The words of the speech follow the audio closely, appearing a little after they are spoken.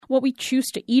What we choose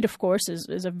to eat, of course,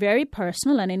 is a very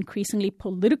personal and increasingly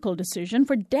political decision.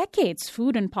 For decades,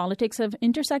 food and politics have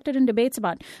intersected in debates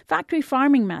about factory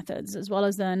farming methods, as well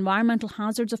as the environmental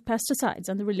hazards of pesticides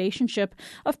and the relationship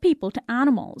of people to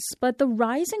animals. But the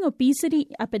rising obesity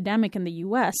epidemic in the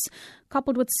U.S.,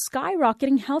 coupled with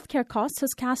skyrocketing healthcare costs,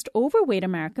 has cast overweight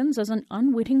Americans as an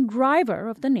unwitting driver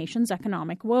of the nation's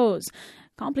economic woes.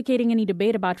 Complicating any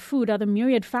debate about food are the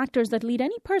myriad factors that lead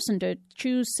any person to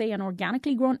choose, say, an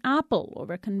organically grown apple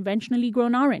over a conventionally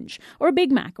grown orange, or a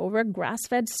Big Mac over a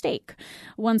grass-fed steak.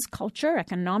 One's culture,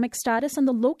 economic status, and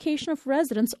the location of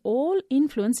residence all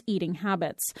influence eating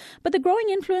habits. But the growing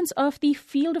influence of the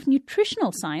field of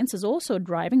nutritional science is also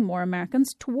driving more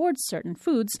Americans towards certain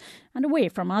foods and away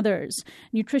from others.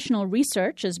 Nutritional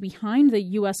research is behind the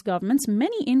U.S. government's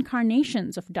many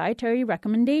incarnations of dietary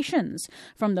recommendations,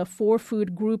 from the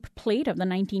four-food group plate of the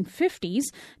 1950s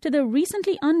to the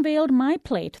recently unveiled My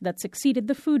Plate that succeeded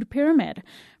the food pyramid.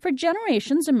 For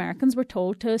generations, Americans were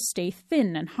told to stay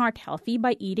thin and heart healthy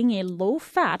by eating a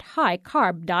low-fat,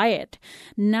 high-carb diet.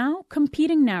 Now,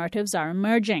 competing narratives are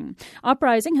emerging.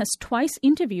 Uprising has twice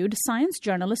interviewed science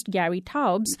journalist Gary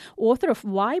Taubes, author of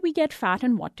Why We Get Fat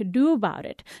and What to Do About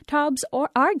It. Taubes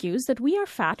argues that we are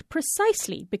fat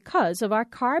precisely because of our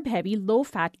carb-heavy,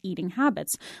 low-fat eating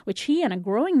habits, which he and a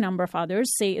growing number of others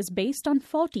say is based on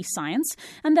faulty science,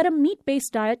 and that a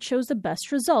meat-based diet shows the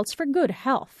best results for good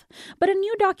health. But a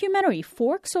new documentary,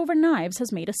 Forks Over Knives,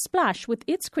 has made a splash with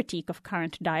its critique of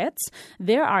current diets.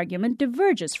 Their argument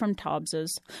diverges from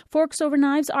Taubes's. Forks Over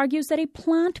Knives argues that a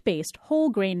plant-based,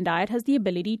 whole-grain diet has the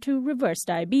ability to reverse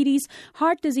diabetes,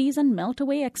 heart disease, and melt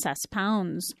away excess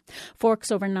pounds.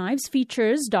 Forks Over Knives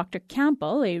features Dr.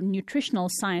 Campbell, a nutritional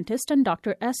scientist, and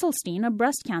Dr. Esselstyn, a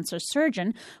breast cancer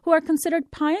surgeon, who are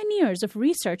considered pioneers of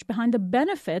research behind the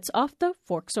benefits of the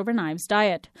Forks Over Knives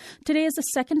diet. Today is the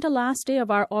second to last day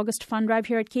of our August fund drive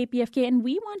here at KPFK, and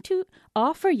we want to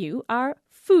offer you our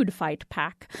Food Fight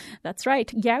Pack. That's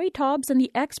right. Gary Taubes and the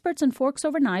experts in Forks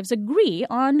Over Knives agree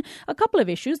on a couple of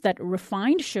issues: that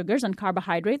refined sugars and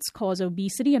carbohydrates cause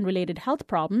obesity and related health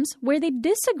problems. Where they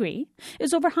disagree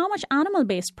is over how much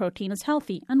animal-based protein is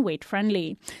healthy and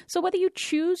weight-friendly. So whether you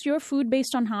choose your food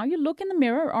based on how you look in the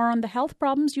mirror, or on the health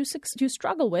problems you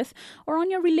struggle with, or on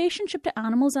your relationship to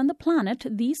animals and the planet,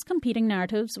 these competing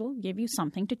narratives will give you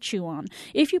something to chew on.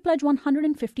 If you pledge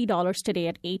 $150 today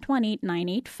at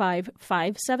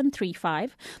 818-985-5735,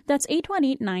 that's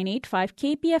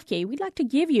 818-985-KPFK, we'd like to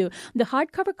give you the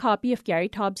hardcover copy of Gary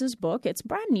Taubes' book. It's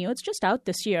brand new. It's just out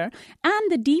this year. And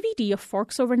the DVD of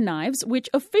Forks Over Knives, which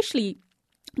officially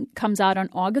comes out on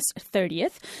August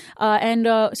 30th.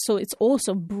 So it's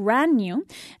also brand new.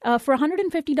 For a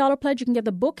 $150 pledge, you can get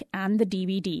the book and the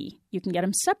DVD. You can get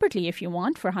them separately if you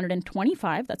want for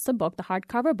 $125. That's the book, the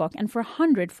hardcover book, and for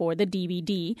 $100 for the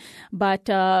DVD. But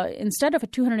instead of a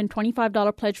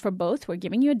 $225 pledge for both, we're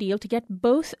giving you a deal to get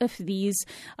both of these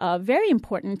very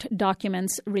important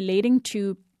documents relating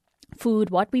to food,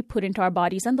 what we put into our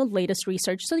bodies, and the latest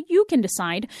research, so you can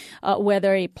decide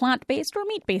whether a plant-based or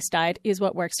meat-based diet is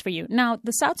what works for you. Now,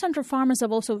 the South Central farmers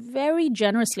have also very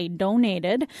generously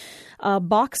donated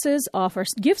boxes of, or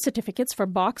gift certificates for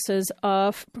boxes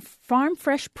of farm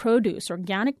fresh produce,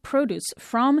 organic produce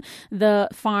from the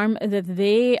farm that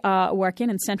they work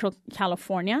in Central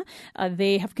California.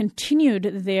 They have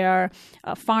continued their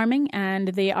farming,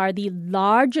 and they are the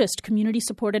largest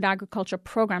community-supported agriculture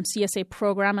program, CSA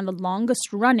program, and the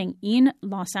longest running in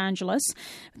Los Angeles.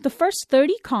 The first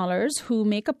 30 callers who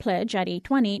make a pledge at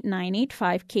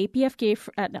 818-985-KPFK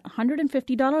at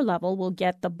 $150 level will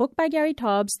get the book by Gary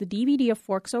Taubes, the DVD of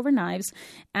Forks Over Knives,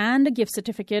 and a gift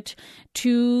certificate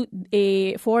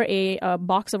for a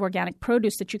box of organic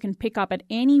produce that you can pick up at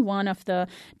any one of the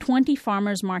 20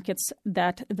 farmers markets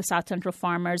that the South Central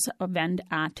farmers vend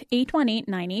at.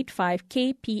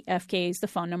 818-985-KPFK is the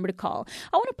phone number to call.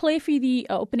 I want to play for you the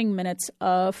opening minutes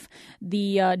of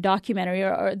the documentary,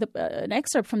 or an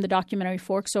excerpt from the documentary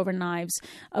Forks Over Knives,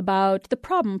 about the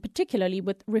problem, particularly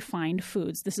with refined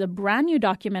foods. This is a brand new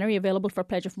documentary available for a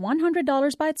pledge of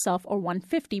 $100 by itself, or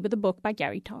 $150 with a book by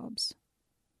Gary Taubes.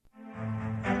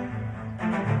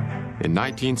 In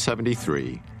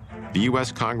 1973, the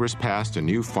U.S. Congress passed a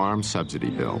new farm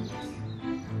subsidy bill.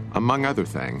 Among other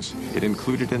things, it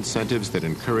included incentives that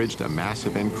encouraged a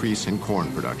massive increase in corn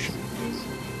production.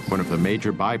 One of the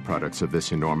major byproducts of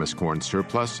this enormous corn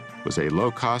surplus was a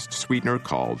low-cost sweetener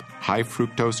called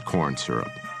high-fructose corn syrup.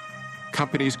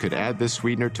 Companies could add this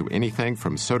sweetener to anything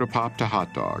from soda pop to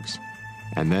hot dogs,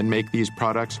 and then make these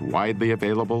products widely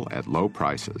available at low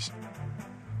prices.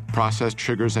 Processed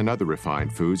sugars and other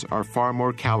refined foods are far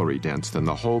more calorie-dense than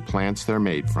the whole plants they're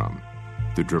made from.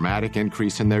 the dramatic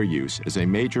increase in their use is a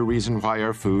major reason why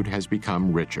our food has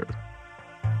become richer.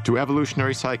 To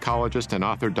evolutionary psychologist and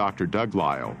author Dr. Doug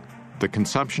Lisle, the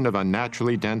consumption of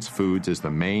unnaturally dense foods is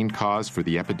the main cause for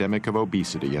the epidemic of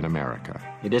obesity in America.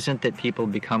 It isn't that people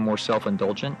become more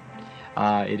self-indulgent.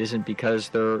 It isn't because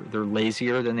they're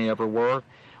lazier than they ever were.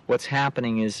 What's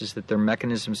happening is that their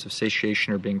mechanisms of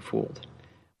satiation are being fooled.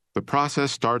 The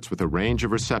process starts with a range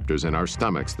of receptors in our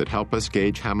stomachs that help us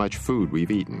gauge how much food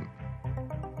we've eaten.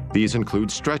 These include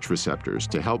stretch receptors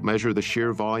to help measure the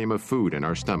sheer volume of food in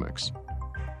our stomachs.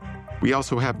 We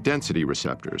also have density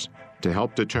receptors to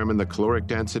help determine the caloric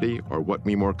density, or what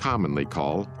we more commonly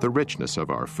call the richness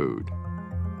of our food.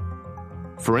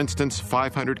 For instance,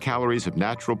 500 calories of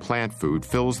natural plant food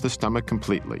fills the stomach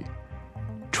completely,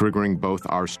 triggering both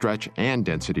our stretch and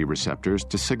density receptors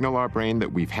to signal our brain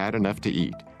that we've had enough to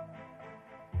eat.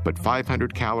 But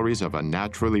 500 calories of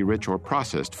unnaturally rich or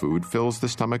processed food fills the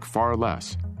stomach far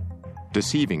less,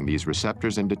 deceiving these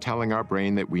receptors into telling our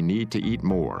brain that we need to eat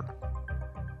more.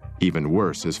 Even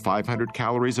worse is 500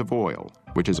 calories of oil,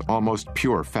 which is almost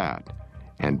pure fat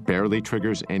and barely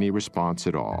triggers any response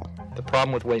at all. The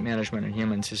problem with weight management in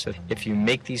humans is that if you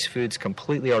make these foods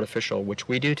completely artificial, which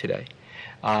we do today,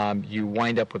 you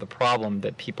wind up with a problem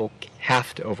that people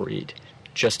have to overeat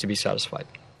just to be satisfied.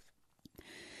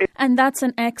 And that's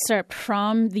an excerpt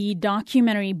from the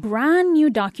brand new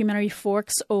documentary,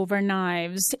 Forks Over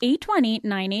Knives.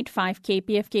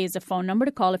 818-985-KPFK is the phone number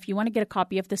to call if you want to get a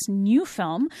copy of this new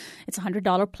film. It's a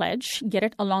 $100 pledge. Get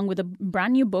it along with a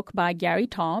brand new book by Gary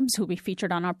Taubes, who we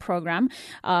featured on our program,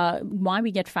 Why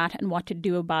We Get Fat and What to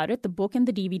Do About It. The book and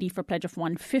the DVD for a pledge of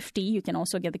 $150. You can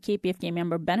also get the KPFK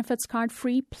member benefits card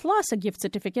free, plus a gift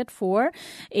certificate for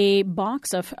a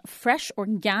box of fresh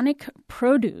organic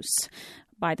produce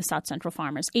by the South Central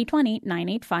Farmers.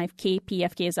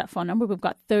 818-985-KPFK is that phone number. We've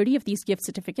got 30 of these gift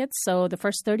certificates. So the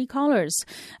first 30 callers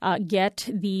get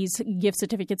these gift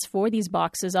certificates for these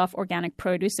boxes of organic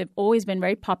produce. They've always been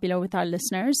very popular with our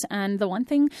listeners. And the one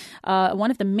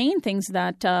of the main things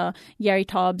that Gary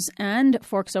Taubes and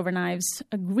Forks Over Knives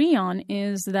agree on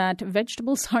is that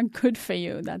vegetables are good for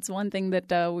you. That's one thing that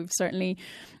we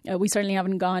certainly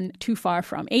haven't gone too far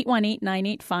from.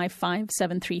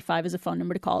 818-985-5735 is a phone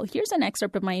number to call. Here's an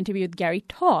excerpt of my interview with Gary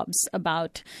Taubes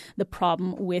about the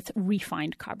problem with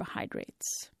refined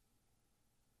carbohydrates.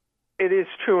 It is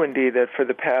true indeed that for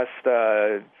the past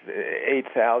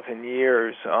 8,000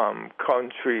 years,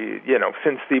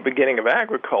 since the beginning of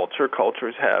agriculture,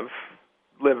 cultures have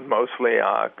lived mostly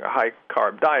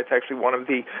high-carb diets. Actually, one of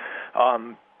the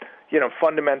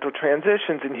fundamental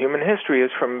transitions in human history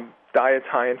is from diets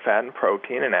high in fat and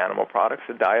protein and animal products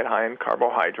to diet high in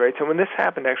carbohydrates. And when this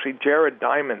happened, actually, Jared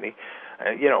Diamond, the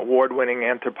award-winning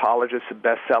anthropologist, a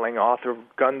best-selling author of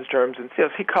Guns, Germs, and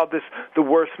Seals, he called this the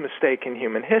worst mistake in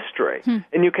human history.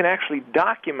 And you can actually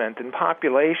document in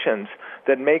populations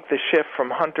that make the shift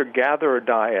from hunter-gatherer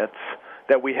diets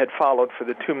that we had followed for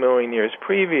the 2 million years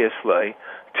previously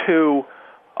to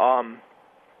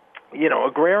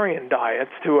agrarian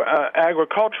diets, to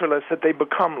agriculturalists, that they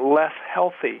become less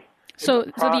healthy. So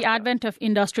the advent of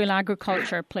industrial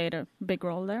agriculture played a big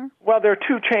role there? Well, there are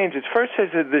two changes. First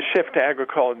is the shift to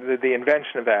agriculture, the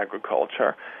invention of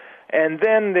agriculture. And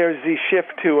then there's the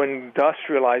shift to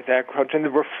industrialized agriculture and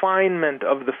the refinement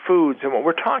of the foods. And what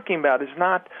we're talking about is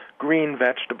not green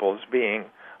vegetables being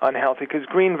unhealthy, because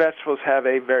green vegetables have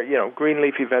green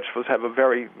leafy vegetables have a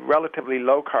very relatively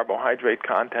low carbohydrate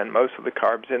content. Most of the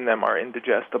carbs in them are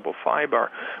indigestible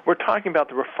fiber. We're talking about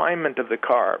the refinement of the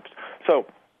carbs. So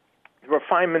the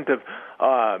refinement of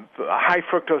high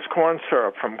fructose corn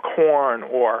syrup from corn,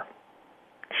 or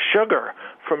sugar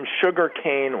from sugar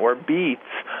cane or beets,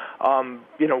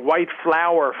 white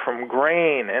flour from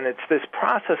grain. And it's this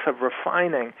process of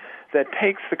refining that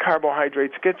takes the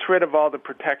carbohydrates, gets rid of all the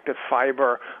protective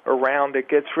fiber around it,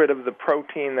 gets rid of the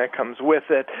protein that comes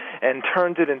with it, and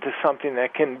turns it into something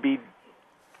that can be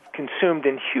consumed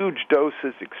in huge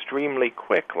doses extremely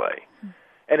quickly.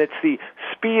 And it's the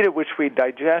speed at which we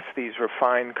digest these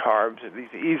refined carbs,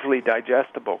 these easily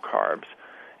digestible carbs,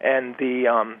 and the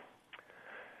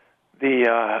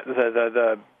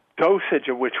dosage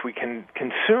at which we can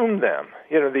consume them.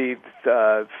 The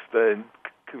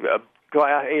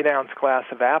 8-ounce glass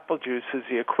of apple juice is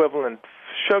the equivalent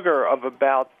sugar of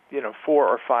about 4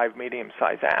 or 5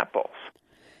 medium-sized apples.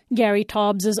 Gary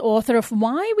Taubes is author of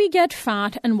Why We Get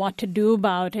Fat and What to Do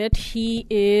About It. He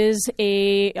is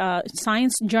a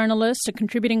science journalist, a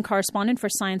contributing correspondent for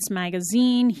Science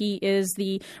Magazine. He is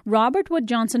the Robert Wood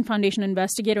Johnson Foundation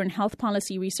investigator in health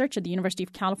policy research at the University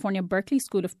of California, Berkeley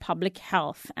School of Public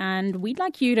Health. And we'd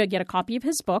like you to get a copy of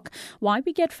his book, Why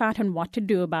We Get Fat and What to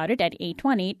Do About It, at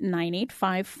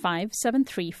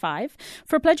 818-985-5735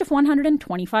 for a pledge of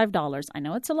 $125. I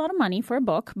know it's a lot of money for a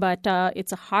book, but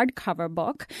it's a hardcover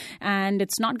book. And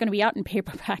it's not going to be out in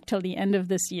paperback till the end of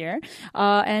this year.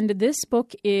 And this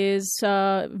book is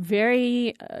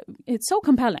it's so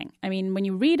compelling. I mean, when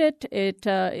you read it, it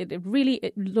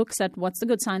really looks at what's the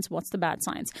good science, what's the bad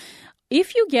science.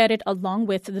 If you get it along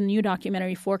with the new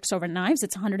documentary Forks Over Knives,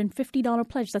 it's a $150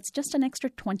 pledge. That's just an extra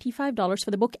 $25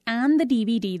 for the book and the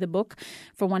DVD. The book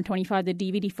for $125, the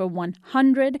DVD for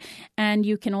 $100. And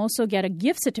you can also get a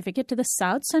gift certificate to the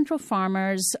South Central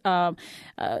Farmers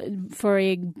for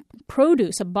a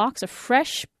box of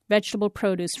fresh vegetable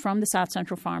produce from the South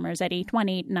Central Farmers at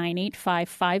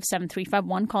 818-985-5735.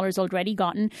 One caller's already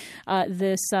gotten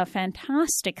this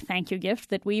fantastic thank you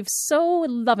gift that we've so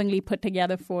lovingly put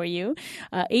together for you.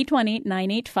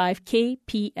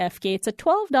 818-985-KPFK. It's a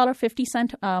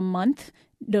 $12.50 a month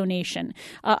donation.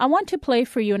 I want to play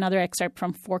for you another excerpt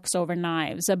from Forks Over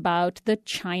Knives about the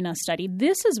China study.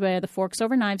 This is where the Forks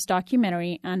Over Knives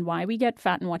documentary and Why We Get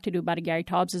Fat and What to Do About It, Gary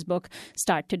Taubes' book,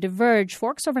 start to diverge.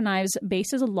 Forks Over Knives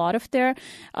bases a lot of their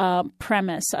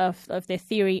premise of their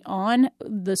theory on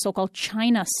the so-called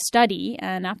China study.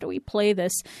 And after we play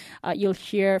this, you'll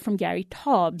hear from Gary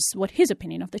Taubes what his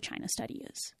opinion of the China study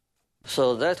is.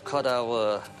 So that caught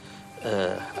our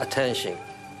attention.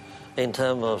 In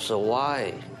terms of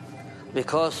why,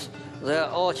 because they are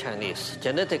all Chinese.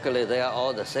 Genetically, they are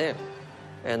all the same.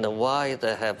 And why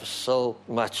they have so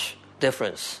much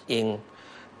difference in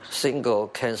single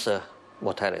cancer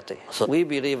mortality. So we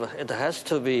believe it has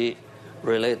to be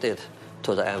related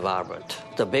to the environment,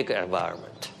 the big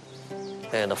environment.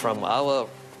 And from our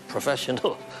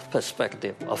professional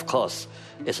perspective, of course,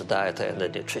 it's diet and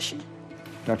nutrition.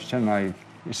 Dr. Chen,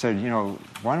 he said,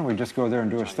 why don't we just go there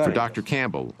and do a study? For Dr.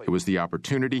 Campbell, it was the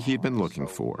opportunity he'd been looking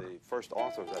for.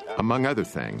 Among other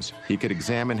things, he could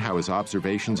examine how his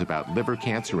observations about liver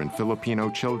cancer in Filipino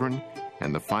children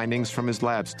and the findings from his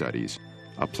lab studies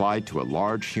applied to a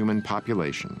large human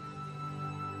population.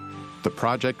 The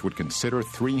project would consider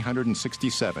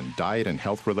 367 diet and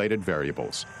health-related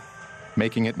variables,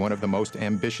 making it one of the most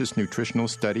ambitious nutritional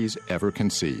studies ever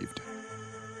conceived.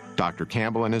 Dr.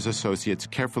 Campbell and his associates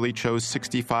carefully chose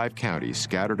 65 counties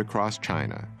scattered across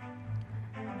China.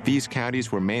 These counties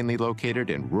were mainly located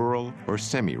in rural or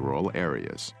semi-rural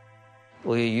areas.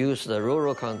 We use the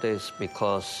rural counties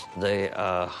because they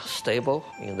are stable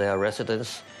in their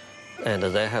residence and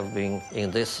they have been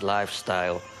in this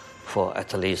lifestyle for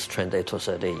at least 20 to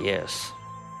 30 years.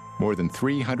 More than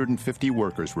 350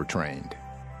 workers were trained.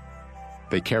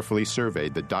 They carefully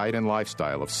surveyed the diet and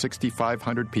lifestyle of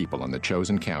 6,500 people in the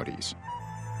chosen counties.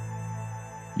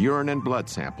 Urine and blood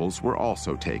samples were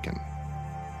also taken.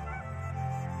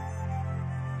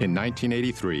 In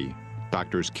 1983,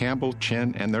 Doctors Campbell,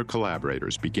 Chen, and their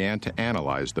collaborators began to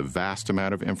analyze the vast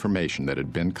amount of information that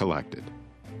had been collected.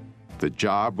 The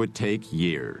job would take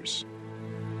years.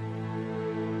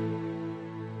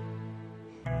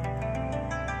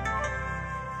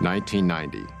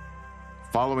 (1990).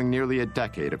 Following nearly a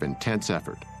decade of intense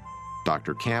effort,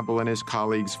 Dr. Campbell and his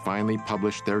colleagues finally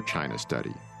published their China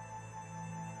study.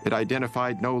 It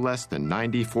identified no less than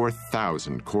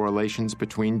 94,000 correlations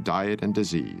between diet and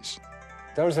disease.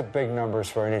 Those are big numbers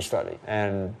for any study.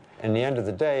 And in the end of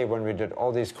the day, when we did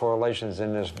all these correlations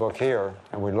in this book here,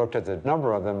 and we looked at the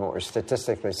number of them that were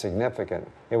statistically significant,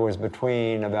 it was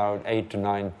between about 8,000 to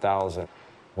 9,000.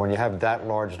 When you have that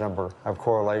large number of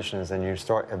correlations and you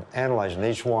start analyzing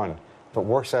each one, if it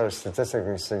works out as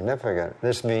statistically significant,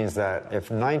 this means that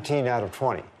if 19 out of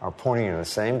 20 are pointing in the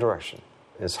same direction,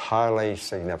 it's highly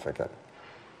significant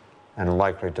and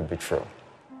likely to be true.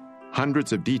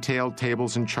 Hundreds of detailed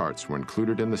tables and charts were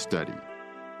included in the study.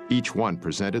 Each one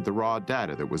presented the raw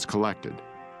data that was collected.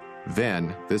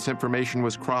 Then, this information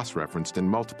was cross-referenced in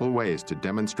multiple ways to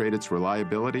demonstrate its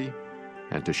reliability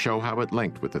and to show how it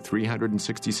linked with the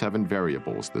 367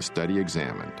 variables the study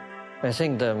examined. I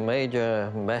think the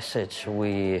major message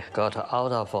we got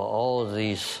out of all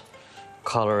these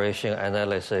correlation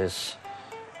analysis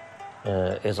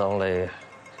is only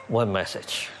one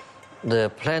message. The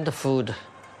plant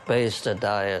food-based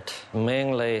diet,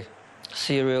 mainly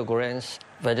cereal grains,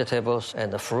 vegetables,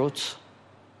 and fruits,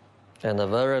 and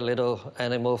very little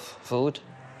animal food,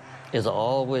 is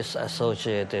always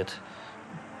associated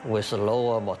with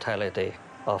lower mortality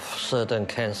of certain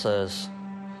cancers,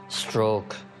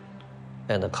 stroke,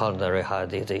 and coronary heart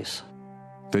disease.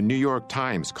 The New York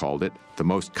Times called it the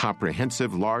most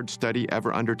comprehensive large study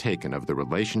ever undertaken of the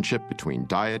relationship between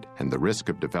diet and the risk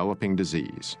of developing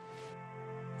disease.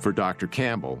 For Dr.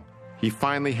 Campbell, he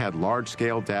finally had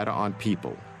large-scale data on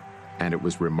people, and it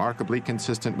was remarkably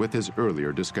consistent with his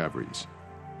earlier discoveries.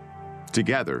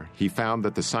 Together, he found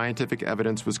that the scientific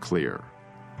evidence was clear.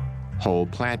 Whole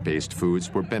plant-based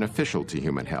foods were beneficial to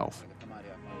human health,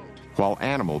 while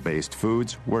animal-based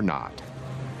foods were not.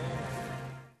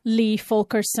 Lee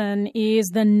Fulkerson is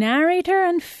the narrator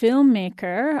and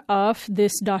filmmaker of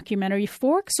this documentary,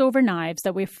 Forks Over Knives,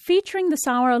 that we're featuring this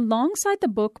hour alongside the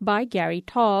book by Gary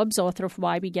Taubes, author of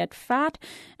Why We Get Fat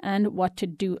and What to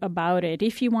Do About It.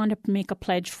 If you want to make a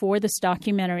pledge for this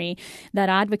documentary that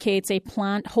advocates a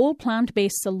whole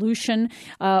plant-based solution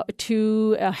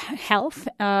to health,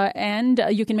 and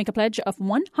you can make a pledge of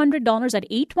 $100 at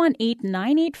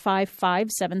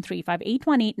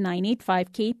 818-985-5735,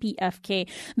 818-985-KPFK.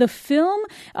 The film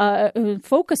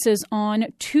focuses on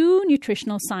two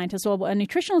nutritional scientists, well, a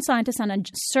nutritional scientist and a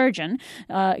surgeon,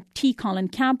 T. Colin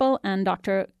Campbell and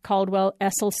Dr. Caldwell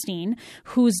Esselstyn,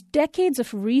 whose decades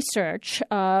of research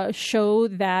show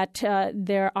that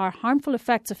there are harmful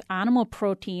effects of animal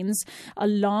proteins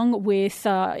along with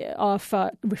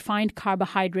refined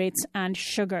carbohydrates and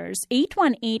sugars.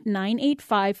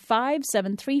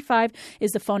 818-985-5735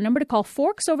 is the phone number to call.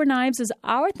 Forks Over Knives is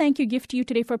our thank you gift to you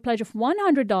today for a pledge of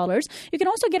 $100. You can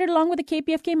also get it along with a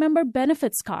KPFK member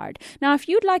benefits card. Now, if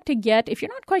you'd like to get, if you're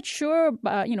not quite sure,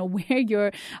 where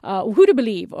your who to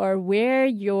believe or where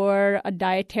your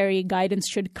dietary guidance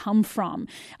should come from,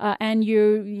 and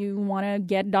you want to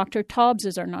get Dr.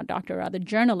 Taubes', or not doctor, rather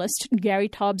journalist Gary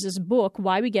Taubes' book,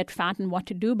 Why We Get Fat and What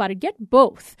to Do About It, get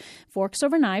both Forks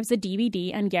Over Knives, the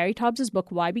DVD, and Gary Taubes' book,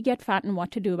 Why We Get Fat and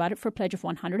What to Do About It, for a pledge of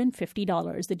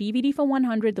 $150. The DVD for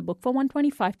 $100, the book for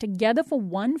 $125, together for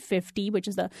 $150, which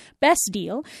is the best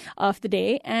deal of the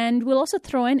day. And we'll also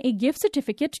throw in a gift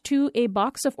certificate to a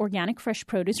box of organic fresh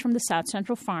produce from the South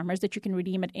Central Farmers that you can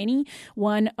redeem at any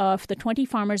one of the 20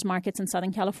 farmers markets in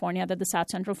Southern California that the South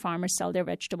Central Farmers sell their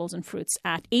vegetables and fruits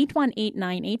at.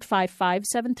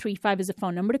 818-985-5735 is the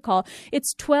phone number to call.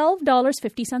 It's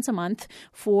 $12.50 a month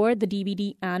for the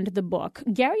DVD and the book.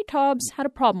 Gary Taubes had a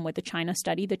problem with the China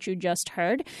study that you just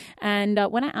heard, and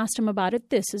when I asked him about it,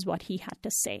 this is what he had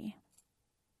to say.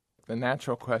 The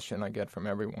natural question I get from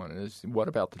everyone is, what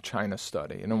about the China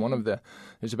study?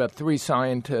 There's about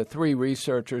three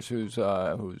researchers whose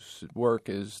work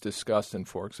is discussed in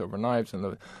Forks Over Knives, and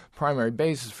the primary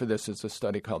basis for this is a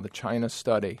study called the China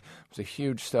study. It was a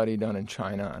huge study done in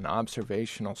China, an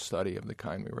observational study of the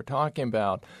kind we were talking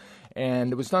about.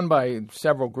 And it was done by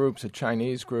several groups, a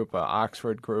Chinese group, an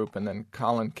Oxford group, and then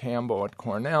Colin Campbell at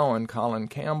Cornell. And Colin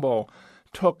Campbell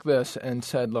took this and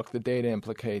said, look, the data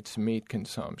implicates meat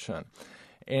consumption.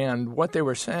 And what they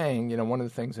were saying, one of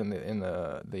the things in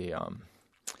the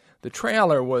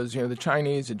trailer was, the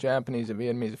Chinese, the Japanese, the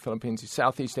Vietnamese, the Philippines, the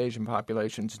Southeast Asian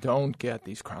populations don't get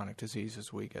these chronic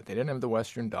diseases we get. They didn't have the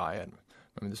Western diet.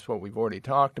 This is what we've already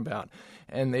talked about.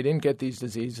 And they didn't get these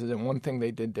diseases. And one thing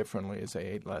they did differently is they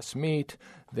ate less meat.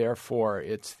 Therefore,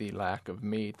 it's the lack of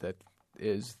meat that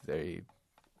is meat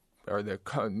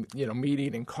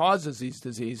eating causes these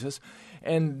diseases.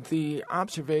 And the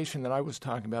observation that I was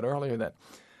talking about earlier, that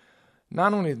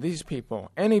not only these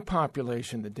people, any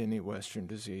population that didn't eat Western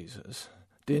diseases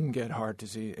didn't get heart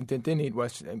disease, didn't eat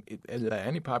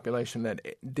any population that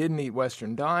didn't eat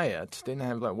Western diets, didn't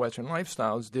have Western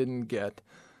lifestyles, didn't get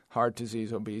heart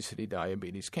disease, obesity,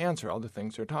 diabetes, cancer, all the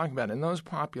things we're talking about. And those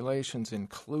populations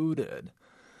included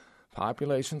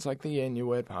populations like the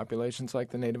Inuit, populations like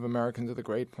the Native Americans of the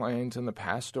Great Plains and the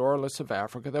pastoralists of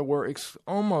Africa that were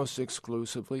almost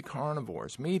exclusively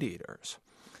carnivores, meat eaters.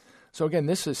 So again,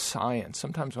 this is science.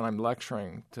 Sometimes when I'm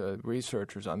lecturing to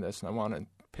researchers on this and I want to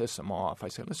piss them off, I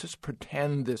say, let's just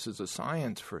pretend this is a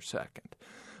science for a second.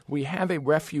 We have a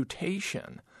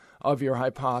refutation of your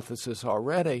hypothesis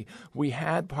already. We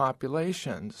had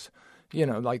populations,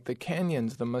 like the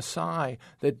Kenyans, the Maasai,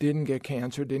 that didn't get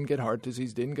cancer, didn't get heart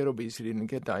disease, didn't get obesity, didn't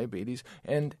get diabetes,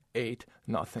 and ate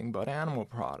nothing but animal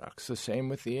products. The same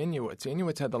with the Inuits. The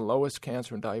Inuits had the lowest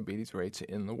cancer and diabetes rates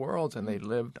in the world, and they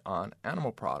lived on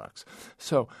animal products.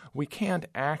 So we can't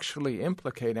actually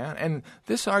implicate and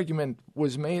this argument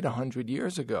was made 100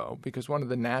 years ago, because one of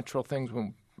the natural things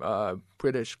when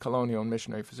British colonial and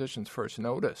missionary physicians first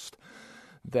noticed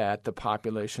that the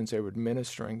populations they were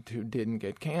administering to didn't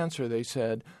get cancer, they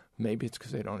said, maybe it's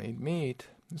because they don't eat meat.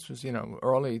 This was,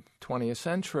 early 20th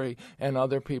century, and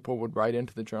other people would write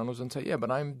into the journals and say, yeah,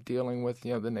 but I'm dealing with,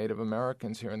 the Native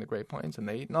Americans here in the Great Plains, and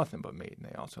they eat nothing but meat, and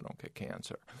they also don't get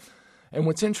cancer. And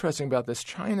what's interesting about this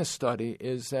China study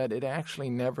is that it actually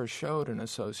never showed an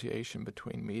association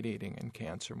between meat eating and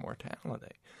cancer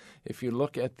mortality. If you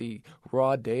look at the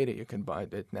raw data, you can buy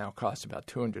it now costs about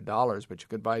 $200, but you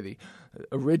could buy the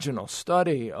original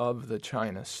study of the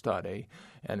China study,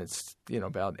 and it's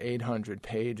about 800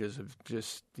 pages of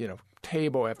just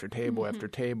table after table after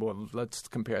table. Let's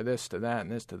compare this to that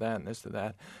and this to that and this to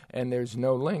that, and there's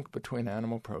no link between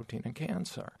animal protein and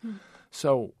cancer.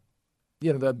 So,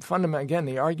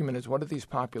 the argument is, what do these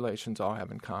populations all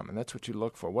have in common? That's what you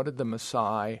look for. What did the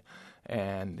Maasai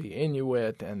and the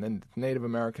Inuit and the Native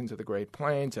Americans of the Great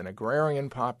Plains and agrarian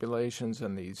populations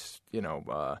and these,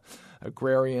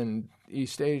 agrarian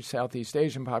Southeast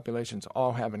Asian populations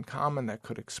all have in common that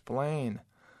could explain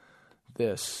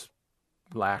this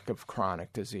lack of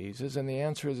chronic diseases? And the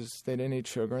answer is they didn't eat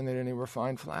sugar and they didn't eat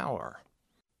refined flour.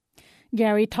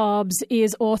 Gary Taubes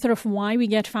is author of Why We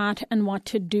Get Fat and What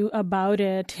to Do About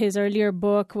It. His earlier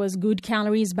book was Good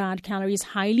Calories, Bad Calories,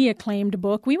 highly acclaimed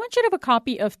book. We want you to have a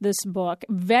copy of this book,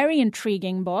 very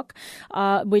intriguing book,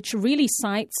 which really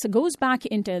goes back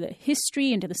into the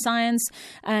history, into the science,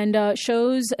 and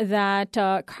shows that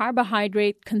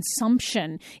carbohydrate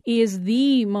consumption is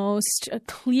the most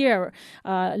clear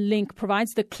link,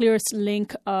 provides the clearest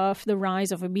link of the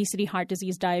rise of obesity, heart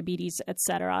disease, diabetes,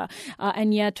 etc.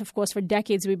 And yet, of course, for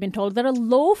decades, we've been told that a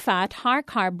low-fat,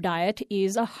 high-carb diet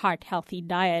is a heart-healthy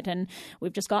diet, and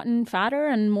we've just gotten fatter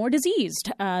and more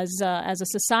diseased as a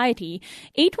society.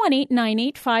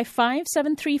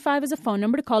 818-985-5735 is a phone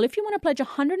number to call. If you want to pledge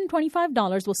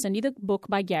 $125, we'll send you the book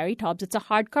by Gary Taubes. It's a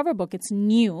hardcover book. It's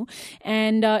new.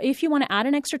 And if you want to add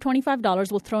an extra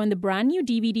 $25, we'll throw in the brand new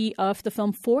DVD of the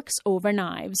film Forks Over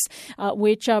Knives,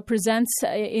 which presents,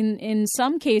 in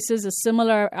some cases, a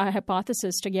similar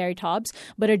hypothesis to Gary Taubes,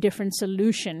 but a different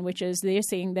solution, which is they're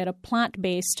saying that a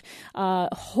plant-based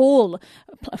whole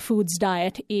foods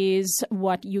diet is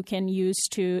what you can use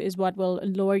is what will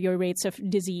lower your rates of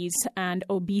disease and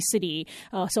obesity.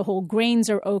 So whole grains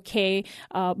are okay,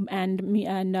 and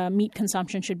meat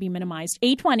consumption should be minimized.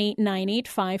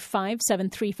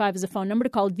 818-985-5735 is a phone number to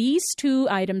call. These two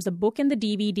items, the book and the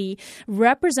DVD,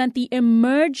 represent the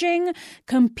emerging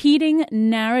competing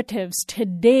narratives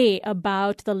today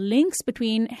about the links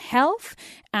between health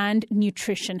and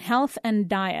nutrition, health and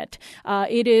diet.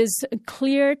 It is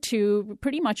clear to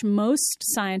pretty much most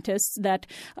scientists that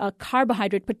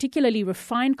carbohydrate, particularly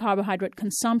refined carbohydrate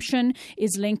consumption,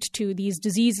 is linked to these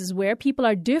diseases. Where people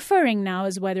are differing now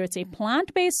is whether it's a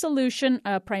plant-based solution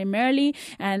primarily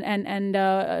and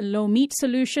low meat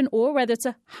solution, or whether it's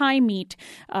a high meat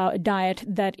diet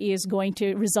that is going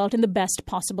to result in the best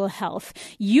possible health.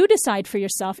 You decide for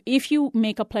yourself. If you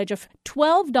make a pledge of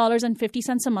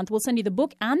 $12.50 a month, we'll send you the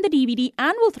book and the DVD,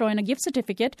 and we'll throw in a gift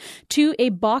certificate to a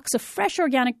box of fresh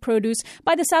organic produce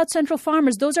by the South Central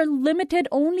farmers. Those are limited.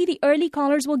 Only the early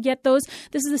callers will get those.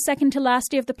 This is the second to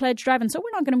last day of the pledge drive, and so we're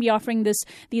not going to be offering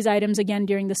these items again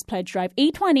during this pledge drive.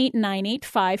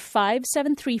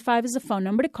 818-985-5735 is the phone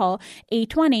number to call.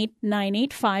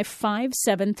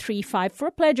 818-985-5735 for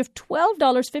a pledge of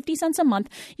 $12.50 a month.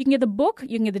 You can get the book,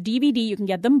 you can get the DVD, you can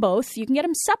get them both. You can get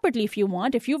them separately if you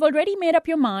want. If you've already made up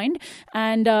your mind,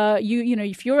 and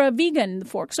if you're a vegan, the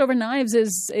Forks Over Knives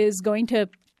is going to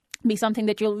be something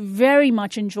that you'll very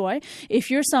much enjoy.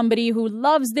 If you're somebody who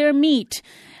loves their meat,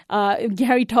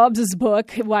 Gary Taubes'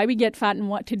 book, Why We Get Fat and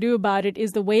What to Do About It,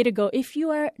 is the way to go. If you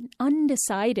are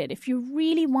undecided, if you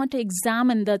really want to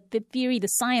examine the theory, the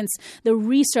science, the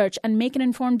research, and make an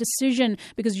informed decision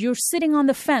because you're sitting on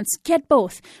the fence, get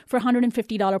both for a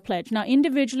 $150 pledge. Now,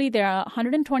 individually, there are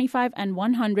 $125 and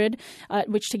 $100,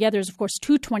 which together is, of course,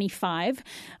 $225.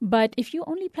 But if you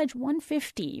only pledge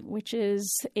 $150, which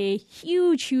is a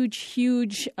huge, huge,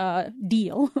 huge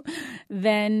deal,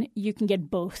 then you can get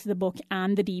both the book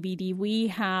and the DVD. We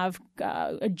have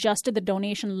adjusted the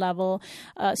donation level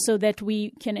so that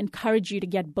we can encourage you to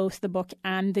get both the book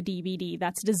and the DVD.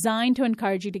 That's designed to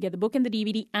encourage you to get the book and the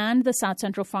DVD and the South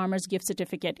Central Farmers gift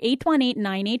certificate.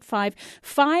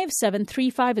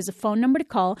 818-985-5735 is a phone number to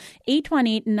call.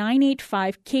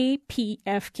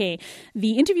 818-985-KPFK.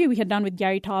 The interview we had done with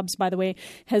Gary Taubes, by the way,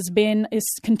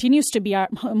 continues to be our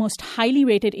most highly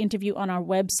rated interview on our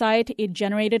website. It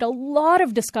generated a lot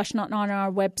of discussion on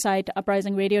our website,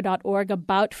 uprising publicradio.org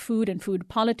about food and food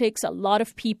politics. A lot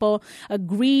of people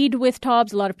agreed with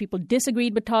Tobbs. A lot of people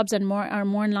disagreed with Tobbs and are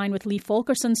more in line with Lee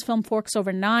Fulkerson's film Forks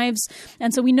Over Knives.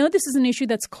 And so we know this is an issue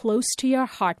that's close to your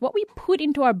heart. What we put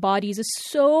into our bodies is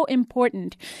so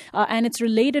important. And it's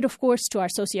related, of course, to our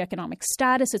socioeconomic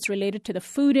status. It's related to the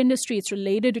food industry. It's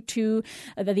related to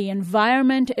the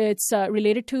environment. It's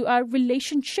related to our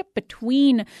relationship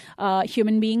between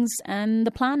human beings and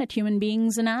the planet, human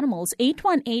beings and animals.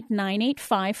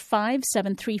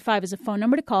 818-985-5735 is a phone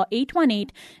number to call,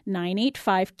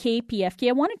 818-985-KPFK.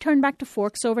 I want to turn back to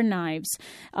Forks Over Knives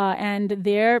and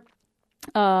the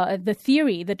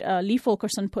theory that Lee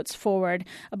Fulkerson puts forward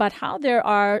about how there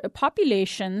are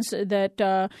populations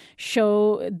that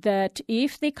show that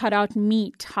if they cut out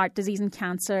meat, heart disease and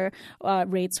cancer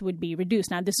rates would be reduced.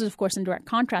 Now, this is, of course, in direct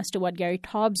contrast to what Gary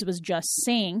Tobbs was just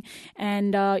saying.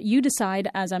 And you decide,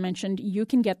 as I mentioned, you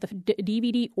can get the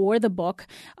DVD or the book,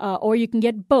 or you can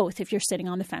get both if you're sitting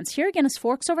on the fence. Here again is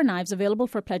Forks Over Knives, available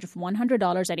for a pledge of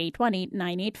 $100 at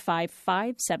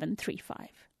 818-985-5735.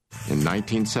 In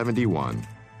 1971,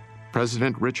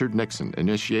 President Richard Nixon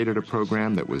initiated a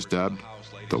program that was dubbed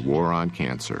the War on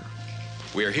Cancer.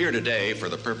 We are here today for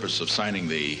the purpose of signing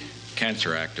the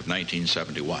Cancer Act of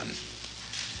 1971.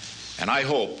 And I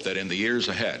hope that in the years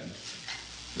ahead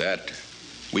that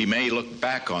we may look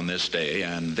back on this day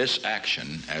and this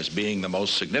action as being the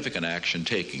most significant action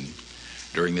taken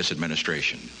during this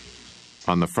administration.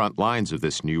 On the front lines of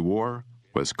this new war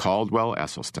was Caldwell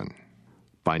Esselstyn.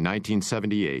 By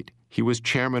 1978, he was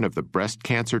chairman of the Breast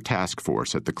Cancer Task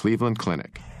Force at the Cleveland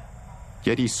Clinic.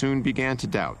 Yet he soon began to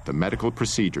doubt the medical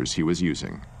procedures he was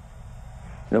using.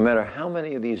 No matter how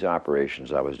many of these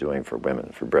operations I was doing for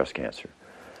women for breast cancer,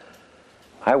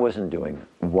 I wasn't doing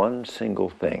one single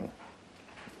thing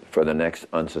for the next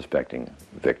unsuspecting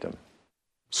victim.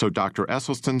 So Dr.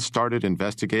 Esselstyn started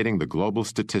investigating the global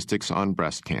statistics on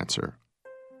breast cancer.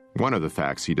 One of the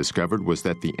facts he discovered was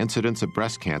that the incidence of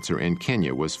breast cancer in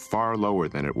Kenya was far lower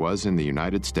than it was in the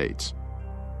United States.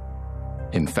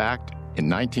 In fact, in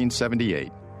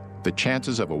 1978, the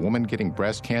chances of a woman getting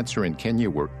breast cancer in Kenya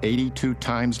were 82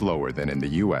 times lower than in the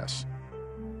U.S.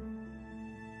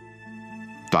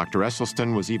 Dr.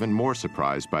 Esselstyn was even more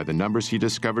surprised by the numbers he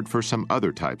discovered for some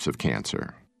other types of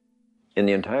cancer. In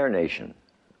the entire nation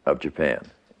of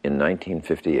Japan in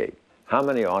 1958, how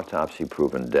many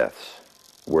autopsy-proven deaths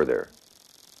were there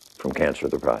from cancer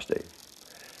of the prostate?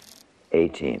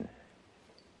 18.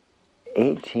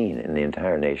 18 in the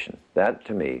entire nation. That,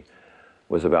 to me,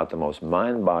 was about the most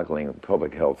mind-boggling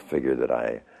public health figure that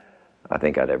I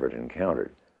think I'd ever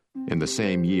encountered. In the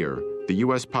same year, the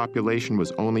U.S. population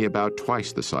was only about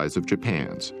twice the size of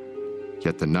Japan's.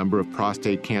 Yet the number of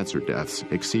prostate cancer deaths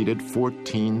exceeded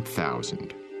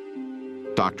 14,000.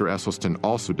 Dr. Esselstyn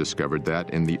also discovered that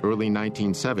in the early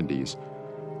 1970s,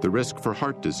 the risk for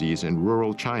heart disease in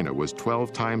rural China was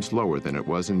 12 times lower than it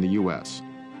was in the U.S.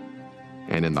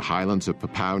 And in the highlands of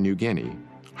Papua New Guinea,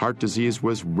 heart disease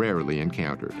was rarely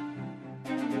encountered.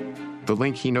 The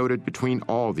link he noted between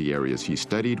all the areas he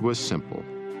studied was simple.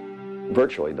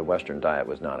 Virtually, the Western diet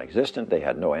was non-existent. They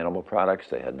had no animal products.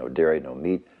 They had no dairy, no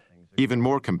meat. Even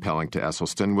more compelling to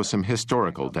Esselstyn was some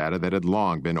historical data that had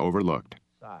long been overlooked.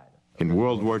 In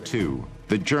World War II,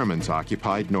 the Germans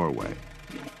occupied Norway.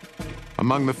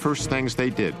 Among the first things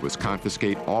they did was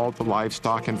confiscate all the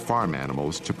livestock and farm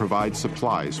animals to provide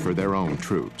supplies for their own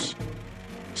troops.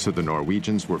 So the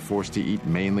Norwegians were forced to eat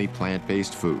mainly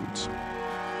plant-based foods.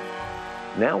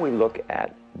 Now we look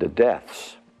at the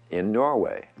deaths in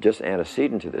Norway, just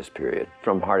antecedent to this period,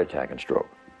 from heart attack and stroke.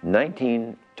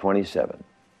 1927,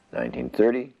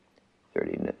 1930,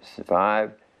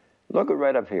 35, look at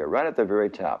right up here, right at the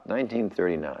very top,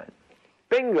 1939.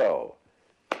 Bingo!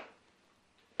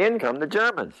 In come the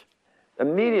Germans.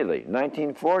 Immediately,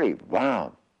 1940,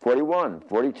 wow, 41,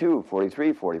 42,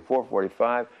 43, 44,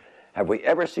 45. Have we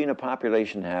ever seen a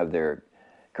population have their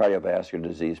cardiovascular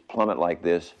disease plummet like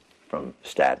this from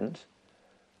statins,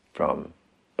 from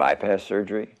bypass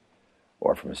surgery,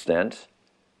 or from stents?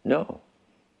 No.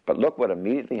 But look what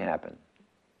immediately happened.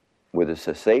 With the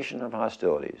cessation of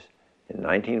hostilities in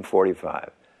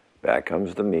 1945, back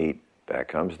comes the meat, back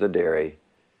comes the dairy,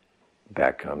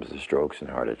 back comes the strokes and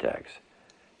heart attacks.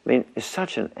 I mean, it's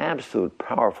such an absolute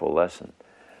powerful lesson.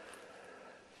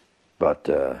 But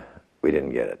we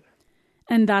didn't get it.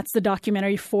 And that's the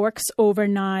documentary Forks Over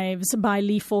Knives by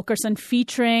Lee Fulkerson,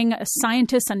 featuring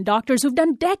scientists and doctors who've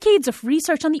done decades of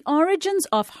research on the origins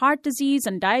of heart disease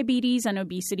and diabetes and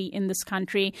obesity in this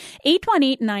country.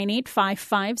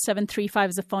 818-985-5735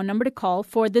 is the phone number to call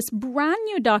for this brand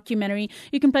new documentary.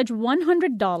 You can pledge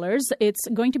 $100. It's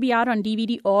going to be out on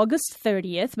DVD August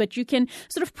 30th, but you can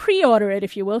sort of pre-order it,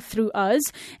 if you will, through us.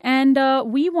 And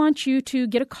we want you to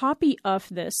get a copy of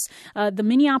this. The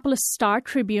Minneapolis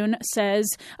Star-Tribune says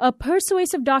a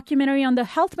persuasive documentary on the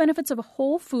health benefits of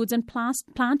whole foods and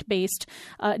plant-based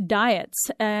diets.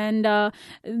 And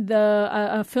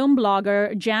the film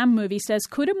blogger Jam Movie says,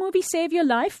 could a movie save your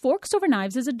life? Forks Over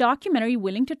Knives is a documentary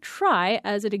willing to try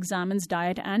as it examines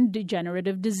diet and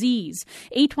degenerative disease.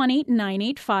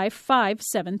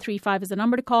 818-985-5735 is the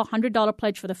number to call. $100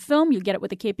 pledge for the film. You'll get it with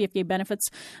the KPFK benefits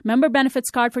member benefits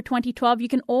card for 2012. You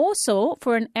can also,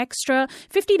 for an extra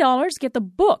 $50, get the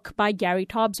book by Gary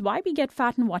Taubes, Why We Get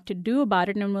Fat and What to Do About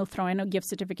It, and we'll throw in a gift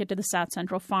certificate to the South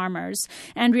Central Farmers.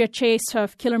 Andrea Chase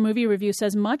of Killer Movie Review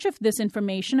says much of this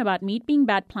information about meat being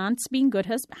bad, plants being good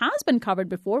has been covered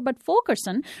before, but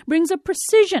Fulkerson brings a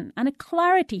precision and a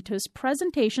clarity to his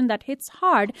presentation that hits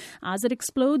hard as it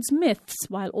explodes myths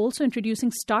while also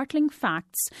introducing startling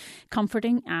facts,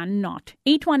 comforting and not.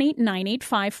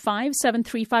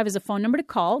 818-985-5735 is a phone number to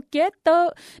call. Get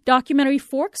the documentary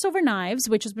Forks Over Knives,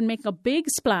 which has been making a big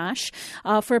splash,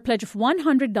 for a pledge of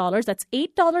 $100. That's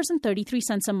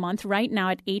 $8.33 a month right now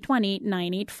at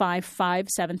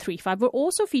 818-985-5735. We're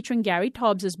also featuring Gary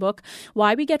Taubes' book,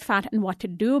 Why We Get Fat and What to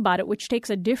Do About It, which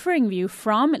takes a differing view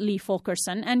from Lee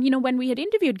Fulkerson. And, when we had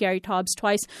interviewed Gary Taubes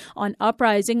twice on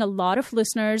Uprising, a lot of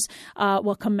listeners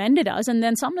commended us, and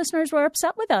then some listeners were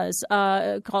upset with us,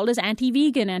 called us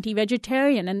anti-vegan,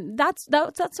 anti-vegetarian. And that's why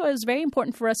it was very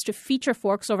important for us to feature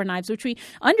Forks Over Knives, which we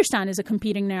understand is a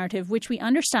competing narrative, which we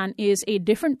understand is a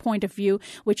different point of view,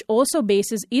 which also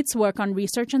bases its work on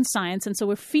research and science. And so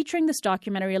we're featuring this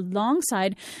documentary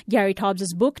alongside Gary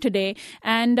Taubes' book today.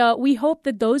 And we hope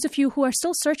that those of you who are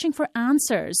still searching for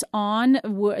answers on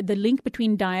the link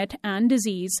between diet and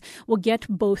disease will get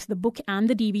both the book and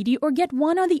the DVD, or get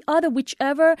one or the other,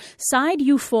 whichever side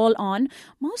you fall on.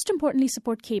 Most importantly,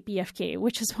 support KPFK,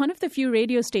 which is one of the few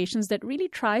radio stations that really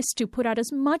tries to put out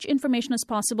as much information as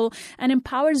possible and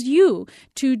empowers you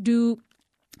to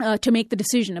make the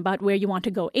decision about where you want to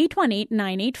go.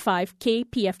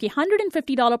 818-985-KPFK.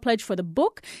 $150 pledge for the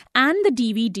book and the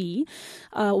DVD.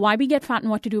 Why We Get Fat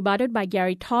and What to Do About It by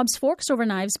Gary Taubes. Forks Over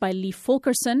Knives by Lee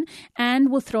Fulkerson.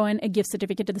 And we'll throw in a gift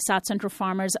certificate to the South Central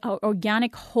Farmers.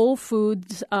 Organic whole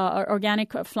foods, organic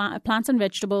plants and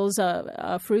vegetables,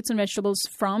 fruits and vegetables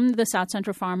from the South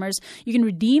Central Farmers. You can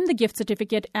redeem the gift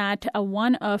certificate at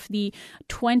one of the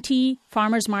 20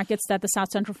 farmers markets that the South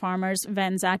Central Farmers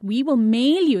vends at. We will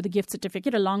mail you the gift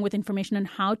certificate along with information on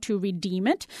how to redeem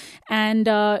it, and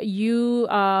you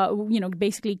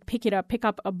basically pick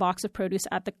up a box of produce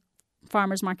at the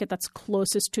farmers market that's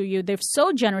closest to you. They've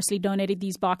so generously donated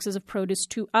these boxes of produce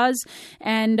to us.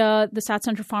 And the South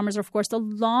Central Farmers are, of course, the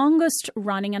longest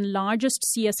running and largest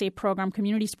CSA program,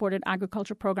 community supported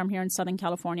agriculture program here in Southern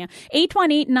California.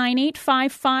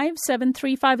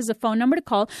 818-985-5735 is the phone number to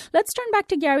call. Let's turn back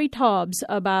to Gary Taubes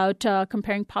about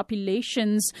comparing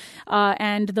populations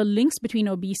and the links between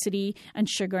obesity and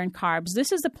sugar and carbs.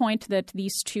 This is the point that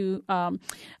these two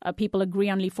people agree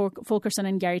on. Lee Fulkerson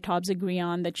and Gary Taubes agree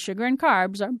on, that sugar and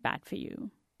carbs are bad for you.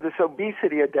 This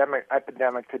obesity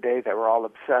epidemic today that we're all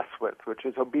obsessed with, which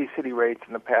is obesity rates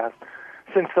in the past,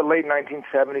 since the late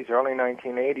 1970s, early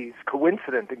 1980s,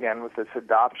 coincident again with this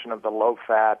adoption of the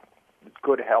low-fat,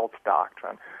 good health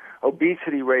doctrine.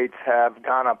 Obesity rates have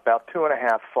gone up about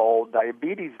 2.5-fold.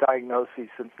 Diabetes diagnoses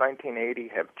since 1980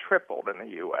 have tripled in the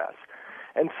U.S.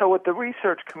 And so what the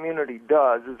research community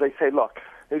does is they say, look,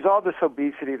 there's all this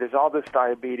obesity, there's all this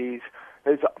diabetes,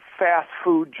 there's fast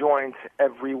food joints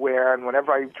everywhere, and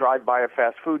whenever I drive by a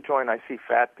fast food joint, I see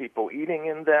fat people eating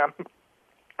in them.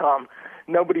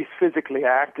 Nobody's physically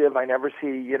active. I never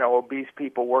see, obese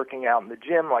people working out in the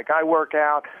gym like I work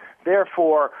out.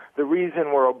 Therefore, the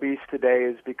reason we're obese today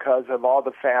is because of all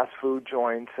the fast food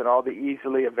joints and all the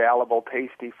easily available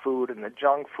tasty food and the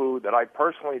junk food that I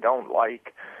personally don't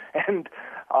like. And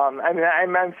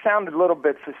I sounded a little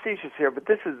bit facetious here, but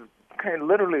this is kind of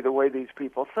literally the way these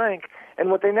people think.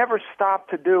 And what they never stop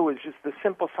to do is just the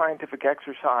simple scientific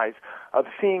exercise of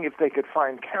seeing if they could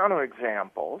find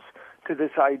counterexamples to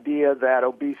this idea that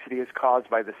obesity is caused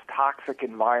by this toxic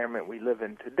environment we live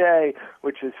in today,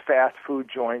 which is fast food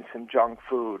joints and junk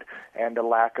food and a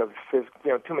lack of, too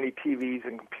many TVs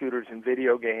and computers and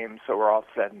video games, so we're all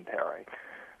sedentary.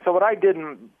 So what I did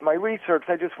in my research,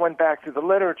 I just went back to the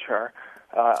literature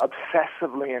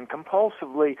obsessively and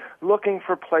compulsively looking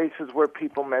for places where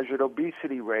people measured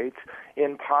obesity rates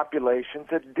in populations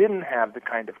that didn't have the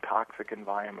kind of toxic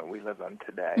environment we live in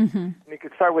today. And you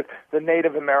could start with the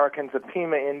Native Americans, the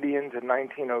Pima Indians in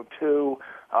 1902,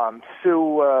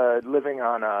 Sioux living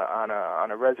on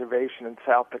a reservation in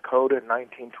South Dakota in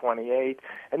 1928,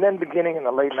 and then beginning in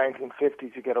the late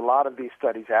 1950s, you get a lot of these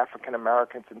studies, African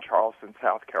Americans in Charleston,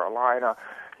 South Carolina,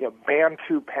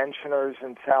 Bantu pensioners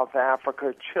in South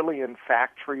Africa, Chilean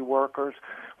factory workers,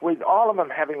 with all of them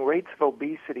having rates of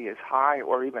obesity as high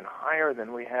or even higher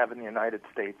than we have in the United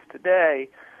States today,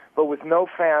 but with no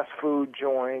fast food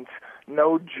joints,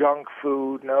 no junk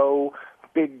food, no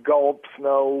big gulps,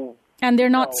 no... And they're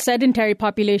not sedentary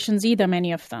populations either,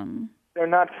 many of them. They're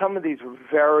not. Some of these were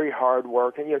very hard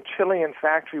work. And, Chilean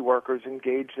factory workers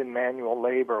engaged in manual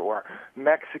labor, or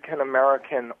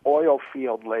Mexican-American oil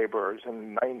field laborers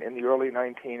in the early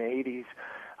 1980s.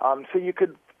 So you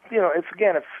could, if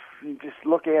you just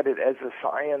look at it as a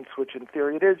science, which in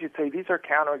theory it is, you'd say these are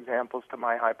counterexamples to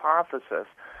my hypothesis.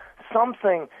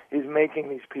 Something is making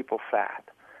these people fat,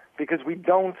 because we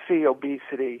don't see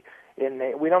obesity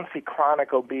we don't see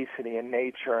chronic obesity in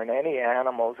nature in any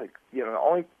animals. The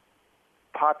only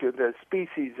the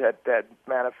species that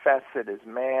manifests it is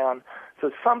man.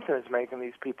 So something is making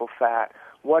these people fat.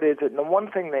 What is it? And the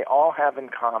one thing they all have in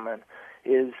common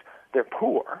is they're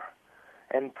poor.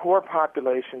 And poor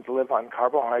populations live on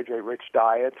carbohydrate-rich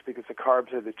diets because the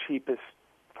carbs are the cheapest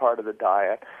part of the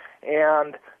diet.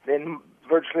 And in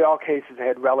virtually all cases, they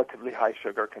had relatively high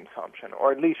sugar consumption,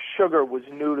 or at least sugar was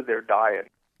new to their diet.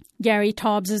 Gary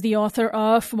Taubes is the author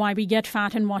of Why We Get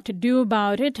Fat and What to Do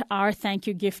About It, our thank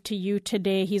you gift to you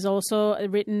today. He's also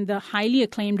written the highly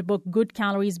acclaimed book, Good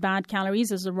Calories, Bad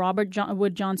Calories, as the Robert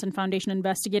Wood Johnson Foundation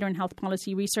investigator and health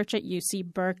policy researcher at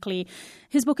UC Berkeley.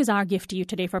 His book is our gift to you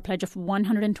today for a pledge of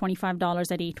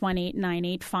 $125 at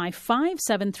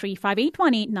 818-985-5735,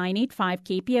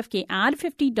 818-985-KPFK. Add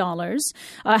 $50,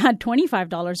 add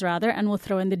 $25 rather, and we'll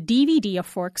throw in the DVD of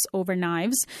Forks Over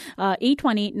Knives,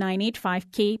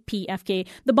 818-985-KPFK.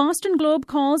 The Boston Globe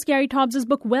calls Gary Taubes'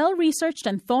 book well-researched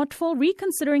and thoughtful,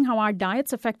 reconsidering how our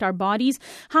diets affect our bodies,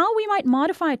 how we might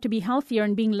modify it to be healthier,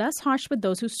 and being less harsh with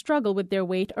those who struggle with their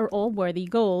weight are all worthy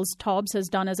goals. Taubes has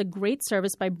done us a great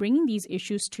service by bringing these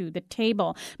issues to the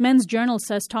table. Men's Journal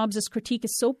says Taubes' critique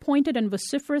is so pointed and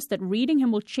vociferous that reading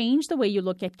him will change the way you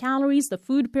look at calories, the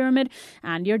food pyramid,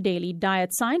 and your daily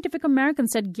diet. Scientific American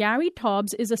said Gary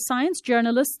Taubes is a science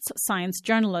journalist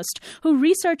who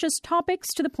researches topics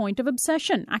to the point of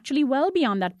obsession, actually well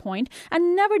beyond that point,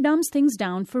 and never dumbs things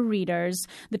down for readers.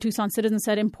 The Tucson Citizen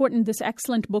said, important, this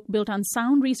excellent book built on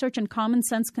sound research and common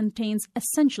sense contains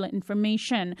essential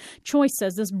information. Choice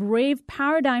says this brave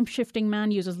paradigm-shifting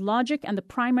man uses logic and the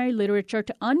primary literature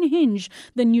to unhinge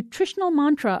the nutritional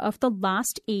mantra of the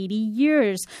last 80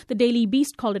 years. The Daily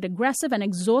Beast called it aggressive and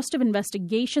exhaustive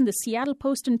investigation. The Seattle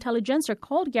Post-Intelligencer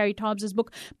called Gary Taubes' book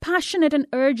passionate and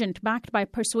urgent, backed by a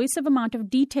persuasive amount of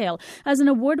detail. As an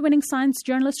award-winning science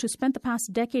journalist who spent the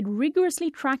past decade rigorously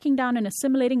tracking down and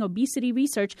assimilating obesity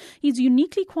research, he's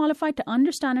uniquely qualified to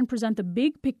understand and present the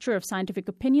big picture of scientific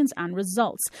opinions and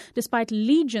results. Despite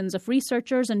legions of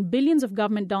researchers and billions of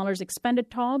government dollars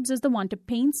expended, Taubes is the one to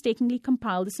painstakingly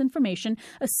compile this information,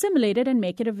 assimilate it, and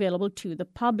make it available to the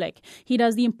public. He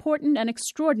does the important and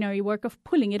extraordinary work of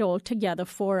pulling it all together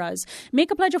for us.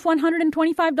 Make a pledge of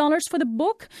 $125 for the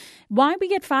book, Why We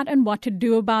Get Fat and What to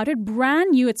Do About It. Brand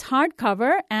new, it's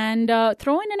hardcover, and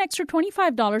throw in an extra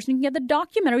 $25 and you can get the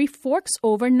documentary Forks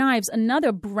Over Knives,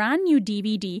 another brand new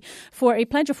DVD for a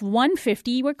pledge of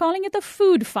 $150. We're calling it the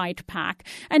Food Fight Pack.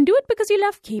 And do it because you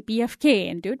love KPFK,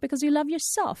 and do it because you love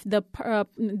yourself. The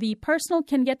personal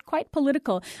can get quite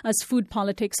political, as food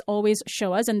politics always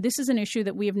show us, and this is an issue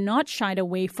that we have not shied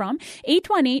away from.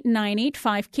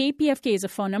 818-985-KPFK is a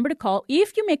phone number to call.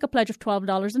 If you make a pledge of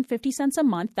 $12.50 a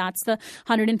month, that's the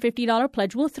 $150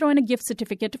 pledge, we'll throw in a gift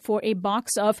certificate for a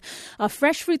box of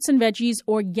fresh fruits and veggies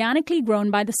organically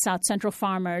grown by the South Central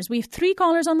farmers. We have 3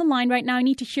 callers on the line right now. I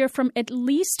need to hear from at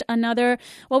least another,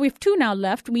 we have 2 now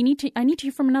left. I need to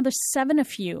hear from another 7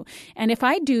 of you. And if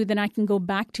I do, then I can go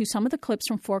back to some of the clips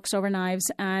from Forks Over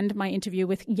Knives and my interview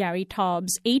with Gary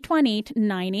Taubes.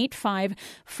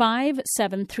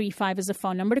 818-985-5735 is the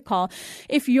phone number to call.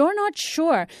 If you're not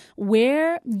sure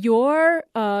where your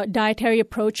dietary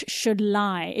approach should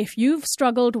lie, if you've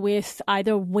struggled with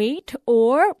either weight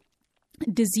or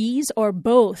disease or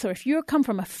both, or if you come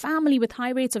from a family with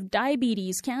high rates of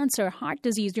diabetes, cancer, heart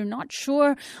disease, you're not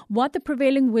sure what the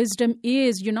prevailing wisdom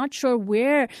is, you're not sure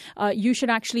where you should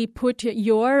actually put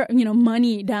your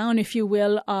money down, if you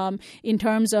will, in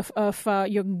terms of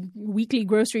your weekly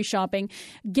grocery shopping,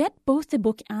 get both the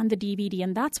book and the DVD.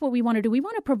 And that's what we want to do. We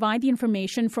want to provide the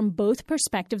information from both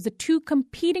perspectives, the two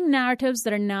competing narratives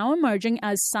that are now emerging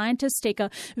as scientists take a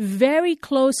very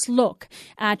close look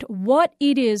at what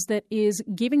it is that is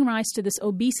giving rise to this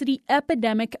obesity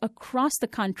epidemic across the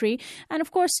country. And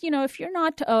of course, if you're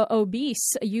not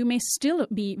obese, you may still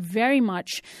be very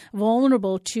much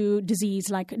vulnerable to disease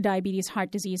like diabetes,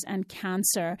 heart disease, and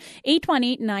cancer.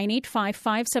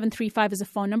 818-985-5735 is the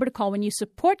phone number to call when you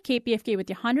support KPFK with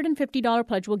your $150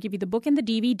 pledge. We'll give you the book and the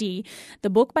DVD. The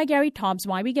book by Gary Taubes,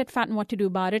 Why We Get Fat and What to Do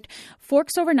About It.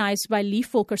 Forks Over Knives by Lee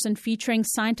Fulkerson, featuring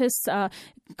scientists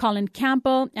Colin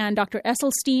Campbell and Dr.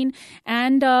 Esselstyn.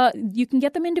 And you can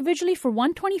get them individually for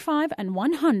 $125 and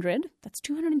 $100. That's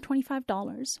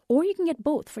 $225. Or you can get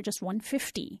both for just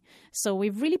 $150. So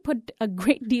we've really put a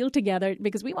great deal together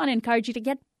because we want to encourage you to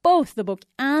get both the book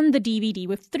and the DVD.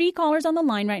 With 3 callers on the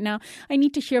line right now, I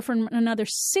need to hear from another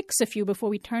 6 of you before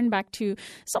we turn back to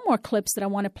some more clips that I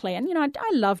want to play. And, I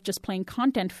love just playing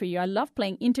content for you. I love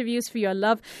playing interviews for you. I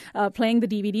love playing the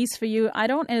DVDs for you. I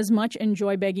don't as much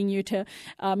enjoy begging you to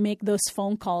make those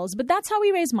phone calls. But that's how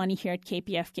we raise money here at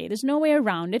KPFK. There's no way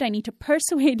around it. I need to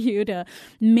persuade you to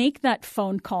make that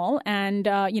phone call. And,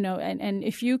 and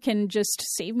if you can just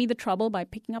save me the trouble by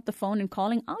picking up the phone and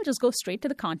calling, I'll just go straight to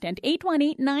the content.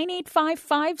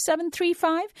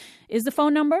 818-985-5735 is the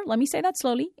phone number. Let me say that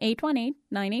slowly.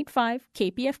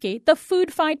 818-985-KPFK. The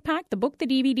Food Fight Pack, the book, the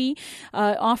DVD,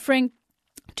 offering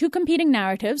two competing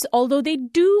narratives, although they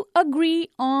do agree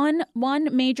on one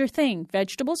major thing.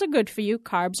 Vegetables are good for you.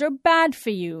 Carbs are bad for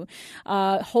you.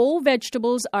 Whole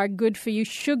vegetables are good for you.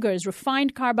 Sugars,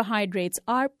 refined carbohydrates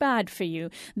are bad for you.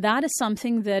 That is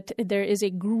something that there is a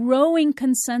growing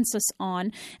consensus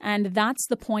on, and that's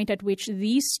the point at which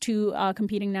these two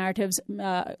competing narratives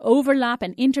overlap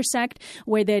and intersect.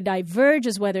 Where they diverge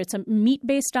is whether it's a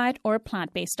meat-based diet or a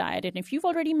plant-based diet. And if you've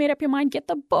already made up your mind, get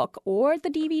the book or the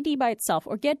DVD by itself,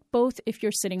 or get both if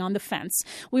you're sitting on the fence.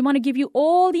 We want to give you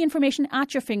all the information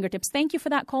at your fingertips. Thank you for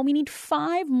that call. We need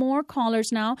 5 more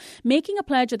callers now, making a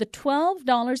pledge at the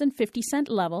 $12.50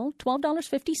 level,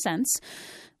 $12.50.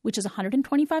 Which is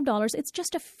 $125. It's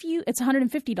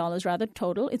 $150 rather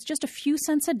total. It's just a few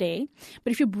cents a day.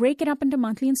 But if you break it up into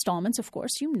monthly installments, of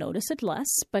course, you notice it less.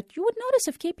 But you would notice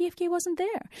if KPFK wasn't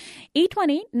there.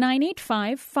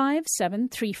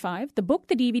 818-985-5735. The book,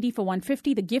 the DVD for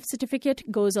 $150. The gift certificate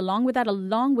goes along with that,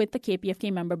 along with the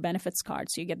KPFK member benefits card.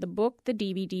 So you get the book, the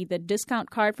DVD, the discount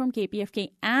card from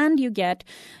KPFK, and you get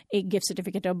a gift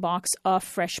certificate, a box of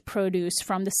fresh produce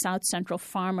from the South Central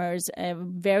Farmers, a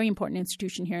very important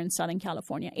institution here in Southern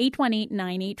California.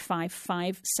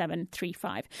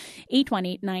 818-985-5735.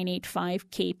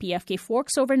 818-985-KPFK.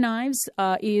 Forks Over Knives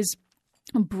is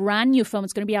a brand new film.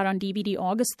 It's going to be out on DVD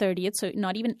August 30th, so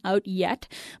not even out yet.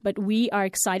 But we are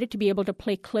excited to be able to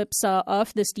play clips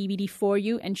of this DVD for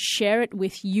you and share it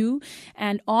with you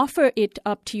and offer it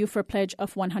up to you for a pledge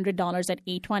of $100 at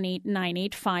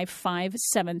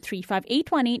 818-985-5735.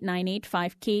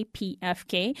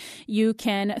 818-985-KPFK. You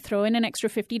can throw in an extra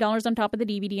 $50 on top of the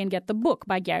DVD and get the book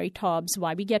by Gary Taubes,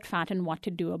 Why We Get Fat and What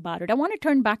to Do About It. I want to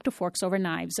turn back to Forks Over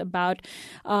Knives about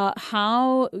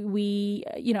how we,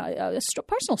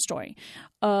 personal story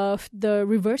of the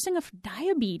reversing of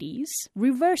diabetes,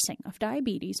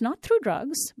 not through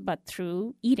drugs, but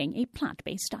through eating a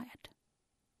plant-based diet.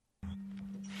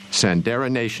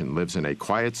 Sandera Nation lives in a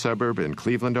quiet suburb in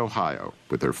Cleveland, Ohio,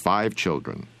 with her 5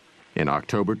 children. In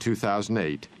October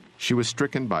 2008, she was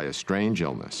stricken by a strange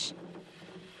illness.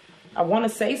 I want to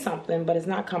say something, but it's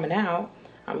not coming out.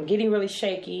 I'm getting really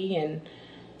shaky and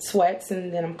sweats,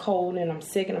 and then I'm cold and I'm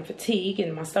sick and I'm fatigued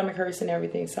and my stomach hurts and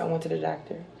everything. So I went to the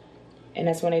doctor, and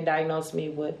that's when they diagnosed me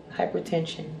with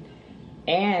hypertension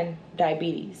and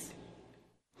diabetes.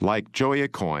 Like Joya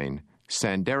Coyne,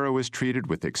 Sandera was treated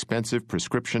with expensive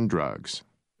prescription drugs.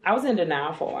 I was in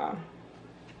denial for a while.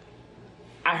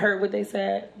 I heard what they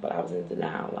said, but I was in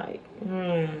denial.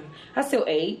 I still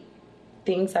ate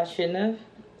things I shouldn't have.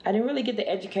 I didn't really get the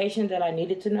education that I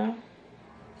needed to know.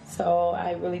 So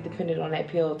I really depended on that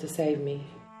pill to save me.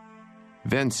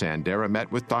 Then Sandera met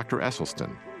with Dr.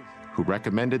 Esselstyn, who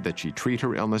recommended that she treat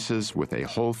her illnesses with a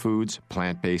whole foods,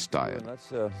 plant-based diet.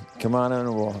 Let's come on in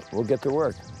and we'll get to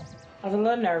work. I was a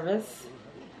little nervous,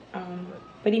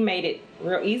 but he made it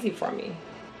real easy for me.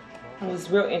 I was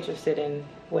real interested in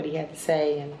what he had to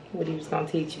say and what he was going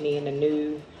to teach me in the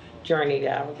new journey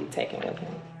that I would be taking with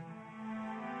him.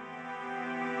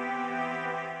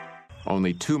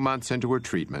 Only 2 months into her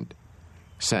treatment,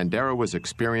 Sandera was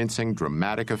experiencing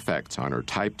dramatic effects on her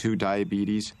type 2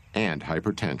 diabetes and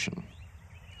hypertension.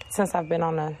 Since I've been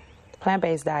on a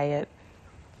plant-based diet,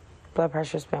 blood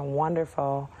pressure's been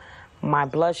wonderful. My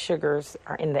blood sugars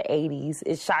are in the 80s.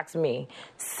 It shocks me,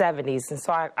 70s. And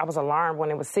so I was alarmed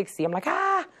when it was 60. I'm like,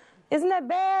 isn't that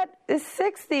bad? It's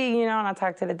 60, and I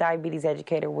talked to the diabetes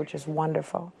educator, which is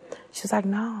wonderful. She's like,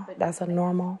 no, that's a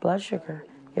normal blood sugar.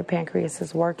 Your pancreas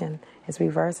is working. It's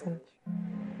reversing.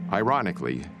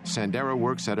 Ironically, Sandera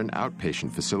works at an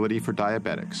outpatient facility for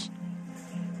diabetics.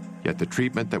 Yet the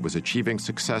treatment that was achieving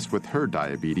success with her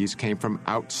diabetes came from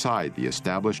outside the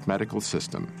established medical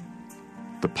system.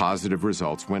 The positive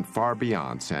results went far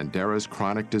beyond Sandera's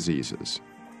chronic diseases.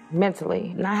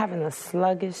 Mentally, not having the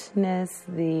sluggishness,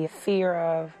 the fear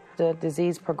of the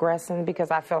disease progressing,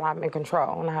 because I feel I'm in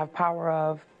control and I have power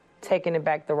of taking it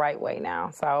back the right way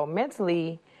now. So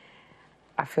mentally,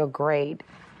 I feel great.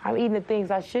 I'm eating the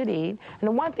things I should eat. And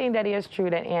the one thing that is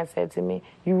true that Ann said to me,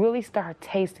 you really start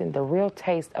tasting the real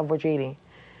taste of what you're eating.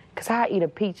 Because I eat a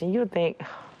peach and you'll think,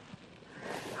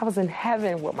 I was in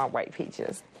heaven with my white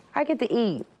peaches. I get to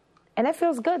eat. And it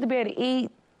feels good to be able to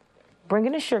eat,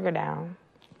 bringing the sugar down.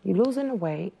 You're losing the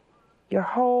weight. Your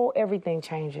whole everything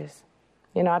changes.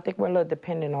 I think we're a little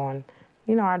dependent on,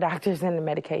 our doctors and the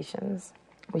medications.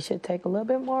 We should take a little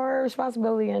bit more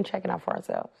responsibility in checking out for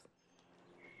ourselves.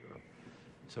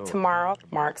 So, tomorrow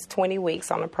marks 20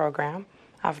 weeks on the program.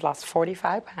 I've lost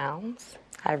 45 pounds.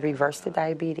 I've reversed the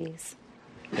diabetes.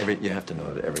 You have to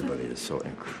know that everybody is so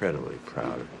incredibly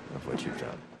proud of what you've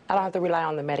done. I don't have to rely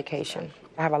on the medication.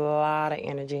 I have a lot of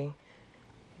energy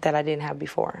that I didn't have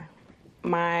before.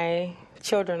 My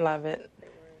children love it.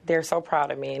 They're so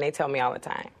proud of me, and they tell me all the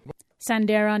time.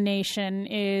 Sandera Nation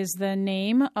is the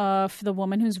name of the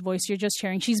woman whose voice you're just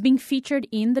hearing. She's being featured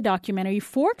in the documentary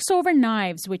Forks Over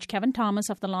Knives, which Kevin Thomas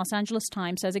of the Los Angeles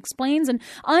Times says explains in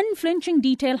unflinching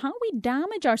detail how we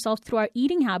damage ourselves through our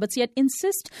eating habits, yet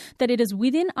insist that it is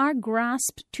within our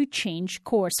grasp to change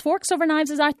course. Forks Over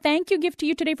Knives is our thank you gift to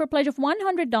you today for a pledge of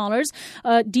 $100.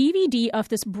 A DVD of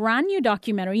this brand new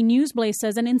documentary, Newsblaze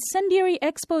says, an incendiary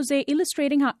expose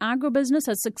illustrating how agribusiness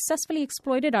has successfully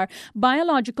exploited our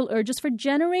biological urges for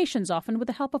generations, often with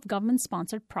the help of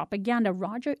government-sponsored propaganda.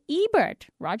 Roger Ebert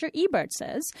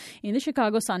says in the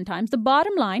Chicago Sun-Times, the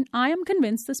bottom line, I am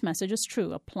convinced this message is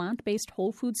true. A plant-based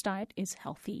whole foods diet is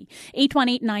healthy.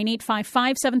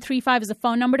 818-985-5735 is the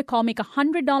phone number to call. Make a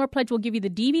 $100 pledge. We'll give you the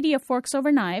DVD of Forks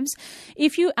Over Knives.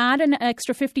 If you add an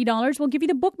extra $50, we'll give you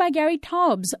the book by Gary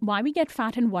Taubes, Why We Get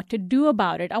Fat and What to Do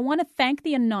About It. I want to thank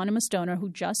the anonymous donor who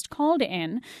just called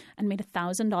in and made a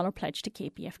 $1,000 pledge to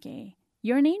KPFK.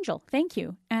 You're an angel. Thank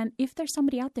you. And if there's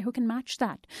somebody out there who can match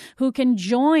that, who can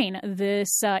join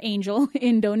this angel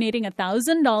in donating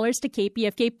 $1,000 to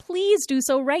KPFK, please do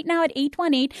so right now at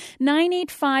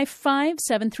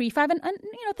 818-985-5735. And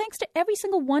thanks to every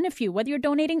single one of you, whether you're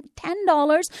donating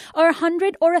 $10 or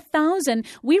 $100 or $1,000,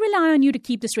 we rely on you to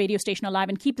keep this radio station alive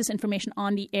and keep this information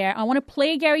on the air. I want to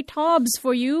play Gary Taubes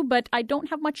for you, but I don't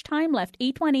have much time left.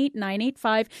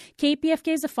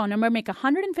 818-985-KPFK is the phone number. Make a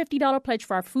 $150 pledge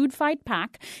for our Food Fight pack.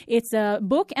 It's a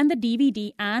book and the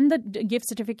DVD and the gift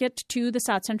certificate to the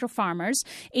South Central Farmers.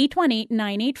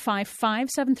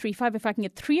 818-985-5735. If I can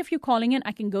get 3 of you calling in,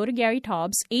 I can go to Gary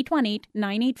Taubes.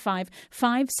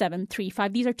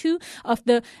 818-985-5735. These are 2 of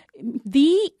the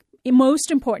most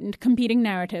important competing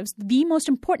narratives, the most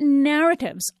important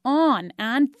narratives on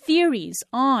and theories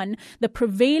on the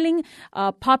prevailing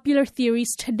popular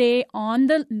theories today on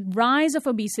the rise of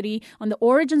obesity, on the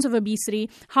origins of obesity,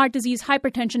 heart disease,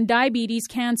 hypertension, diabetes,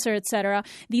 cancer, etc.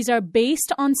 These are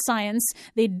based on science.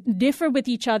 They differ with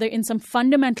each other in some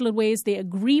fundamental ways. They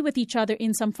agree with each other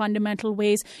in some fundamental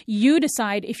ways. You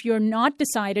decide. If you're not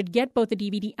decided, get both the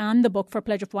DVD and the book for a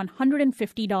pledge of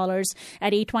 $150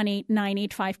 at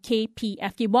 818-985-KPFK.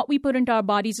 What we put into our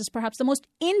bodies is perhaps the most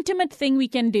intimate thing we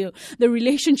can do. The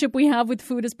relationship we have with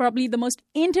food is probably the most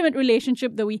intimate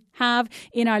relationship that we have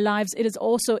in our lives. It is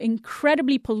also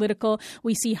incredibly political.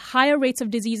 We see higher rates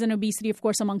of disease and obesity, of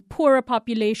course, among poorer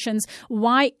populations.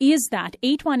 Why is that?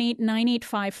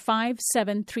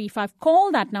 818-985-5735.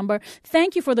 Call that number.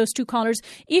 Thank you for those 2 callers.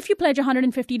 If you pledge $150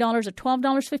 or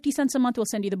 $12.50 a month, we'll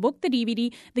send you the book, the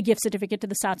DVD, the gift certificate to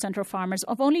the South Central Farmers.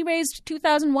 I've only raised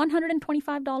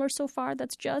 $2,125 so far.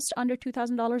 That's just under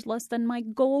 $2,000 less than my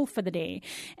goal for the day.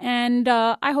 And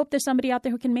I hope there's somebody out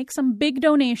there who can make some big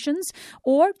donations,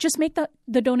 or just make the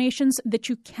donations that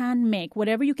you can make.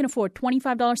 Whatever you can afford,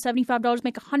 $25, $75,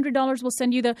 make $100. We'll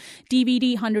send you the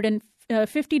DVD,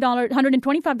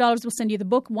 $125 will send you the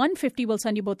book. $150 will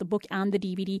send you both the book and the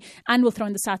DVD, and we'll throw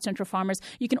in the South Central Farmers.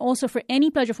 You can also, for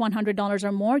any pledge of $100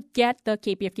 or more, get the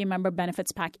KPFK member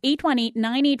benefits pack.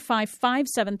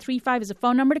 818-985-5735 is the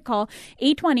phone number to call.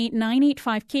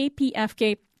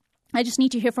 818-985-KPFK. I just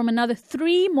need to hear from another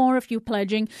 3 more of you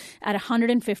pledging at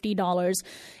 $150.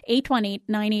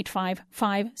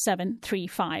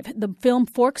 818-985-5735. The film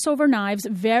Forks Over Knives,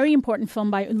 very important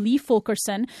film by Lee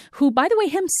Fulkerson, who, by the way,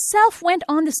 himself went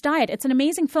on this diet. It's an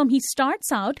amazing film. He starts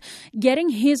out getting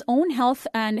his own health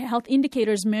and health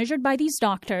indicators measured by these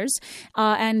doctors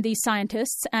and these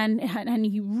scientists, and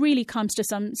he really comes to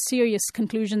some serious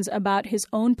conclusions about his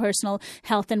own personal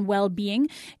health and well-being.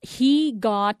 He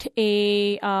got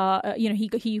he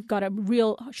got a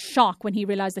real shock when he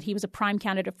realized that he was a prime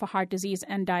candidate for heart disease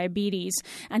and diabetes.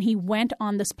 And he went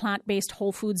on this plant-based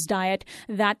whole foods diet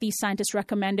that these scientists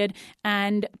recommended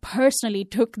and personally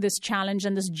took this challenge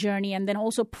and this journey, and then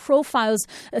also profiles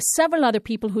several other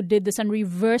people who did this and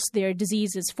reversed their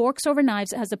diseases. Forks Over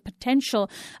Knives has the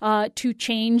potential to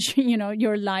change,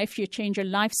 your life. You change your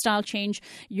lifestyle, change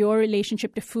your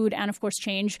relationship to food, and of course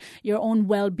change your own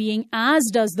well-being, as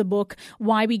does the book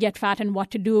Why We Get Fat and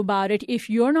What to Do About It. If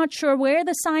you're not sure where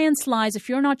the science lies, if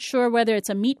you're not sure whether it's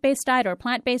a meat-based diet or a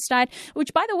plant-based diet,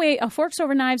 which, by the way, Forks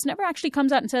Over Knives never actually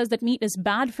comes out and says that meat is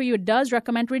bad for you. It does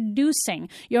recommend reducing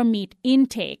your meat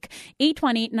intake.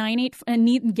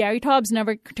 818-98... Gary Taubes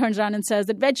never turns around and says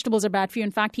that vegetables are bad for you.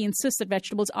 In fact, he insists that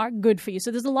vegetables are good for you.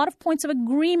 So there's a lot of points of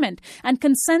agreement and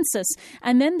consensus.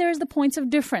 And then there's the points of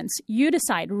difference. You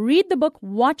decide. Read the book.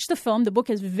 Watch the film. The book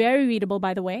is very readable,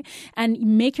 by the way. And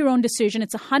make your own decision.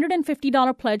 It's a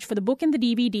 $150 pledge for the book and the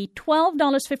DVD,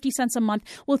 $12.50 a month.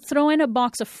 We'll throw in a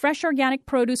box of fresh organic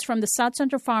produce from the South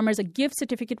Central Farmers, a gift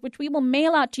certificate, which we will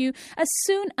mail out to you as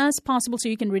soon as possible so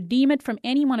you can redeem it from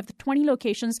any one of the 20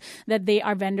 locations that they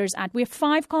are vendors at. We have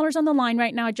 5 callers on the line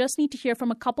right now. I just need to hear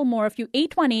from a couple more of you.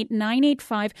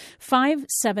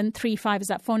 818-985-5735 is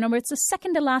that phone number. It's the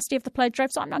second to last day of the pledge drive,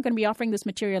 so I'm not going to be offering this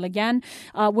material again.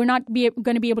 We're not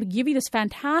going to be able to give you this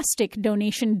fantastic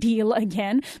donation deal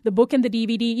again. The book and the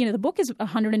DVD, the book is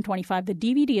 $125. The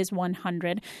DVD is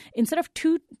 $100. Instead of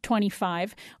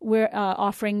 $225, we're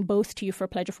offering both to you for a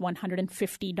pledge of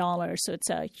 $150. So it's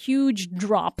a huge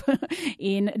drop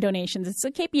in donations. It's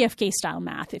a KPFK style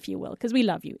math, if you will, because we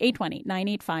love you.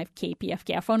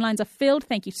 818-985-KPFK. Our phone lines are filled.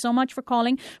 Thank you so much for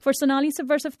calling. For Sonali's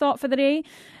Subversive Thought for the day,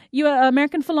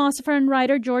 American philosopher and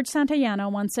writer George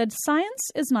Santayana once said,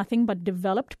 "Science is nothing but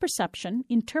developed perception,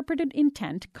 interpreted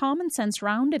intent, common sense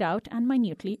rounded out and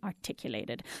minutely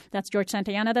articulated." That's George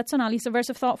Santayana. That's Sonali's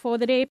Subversive Thought for the day.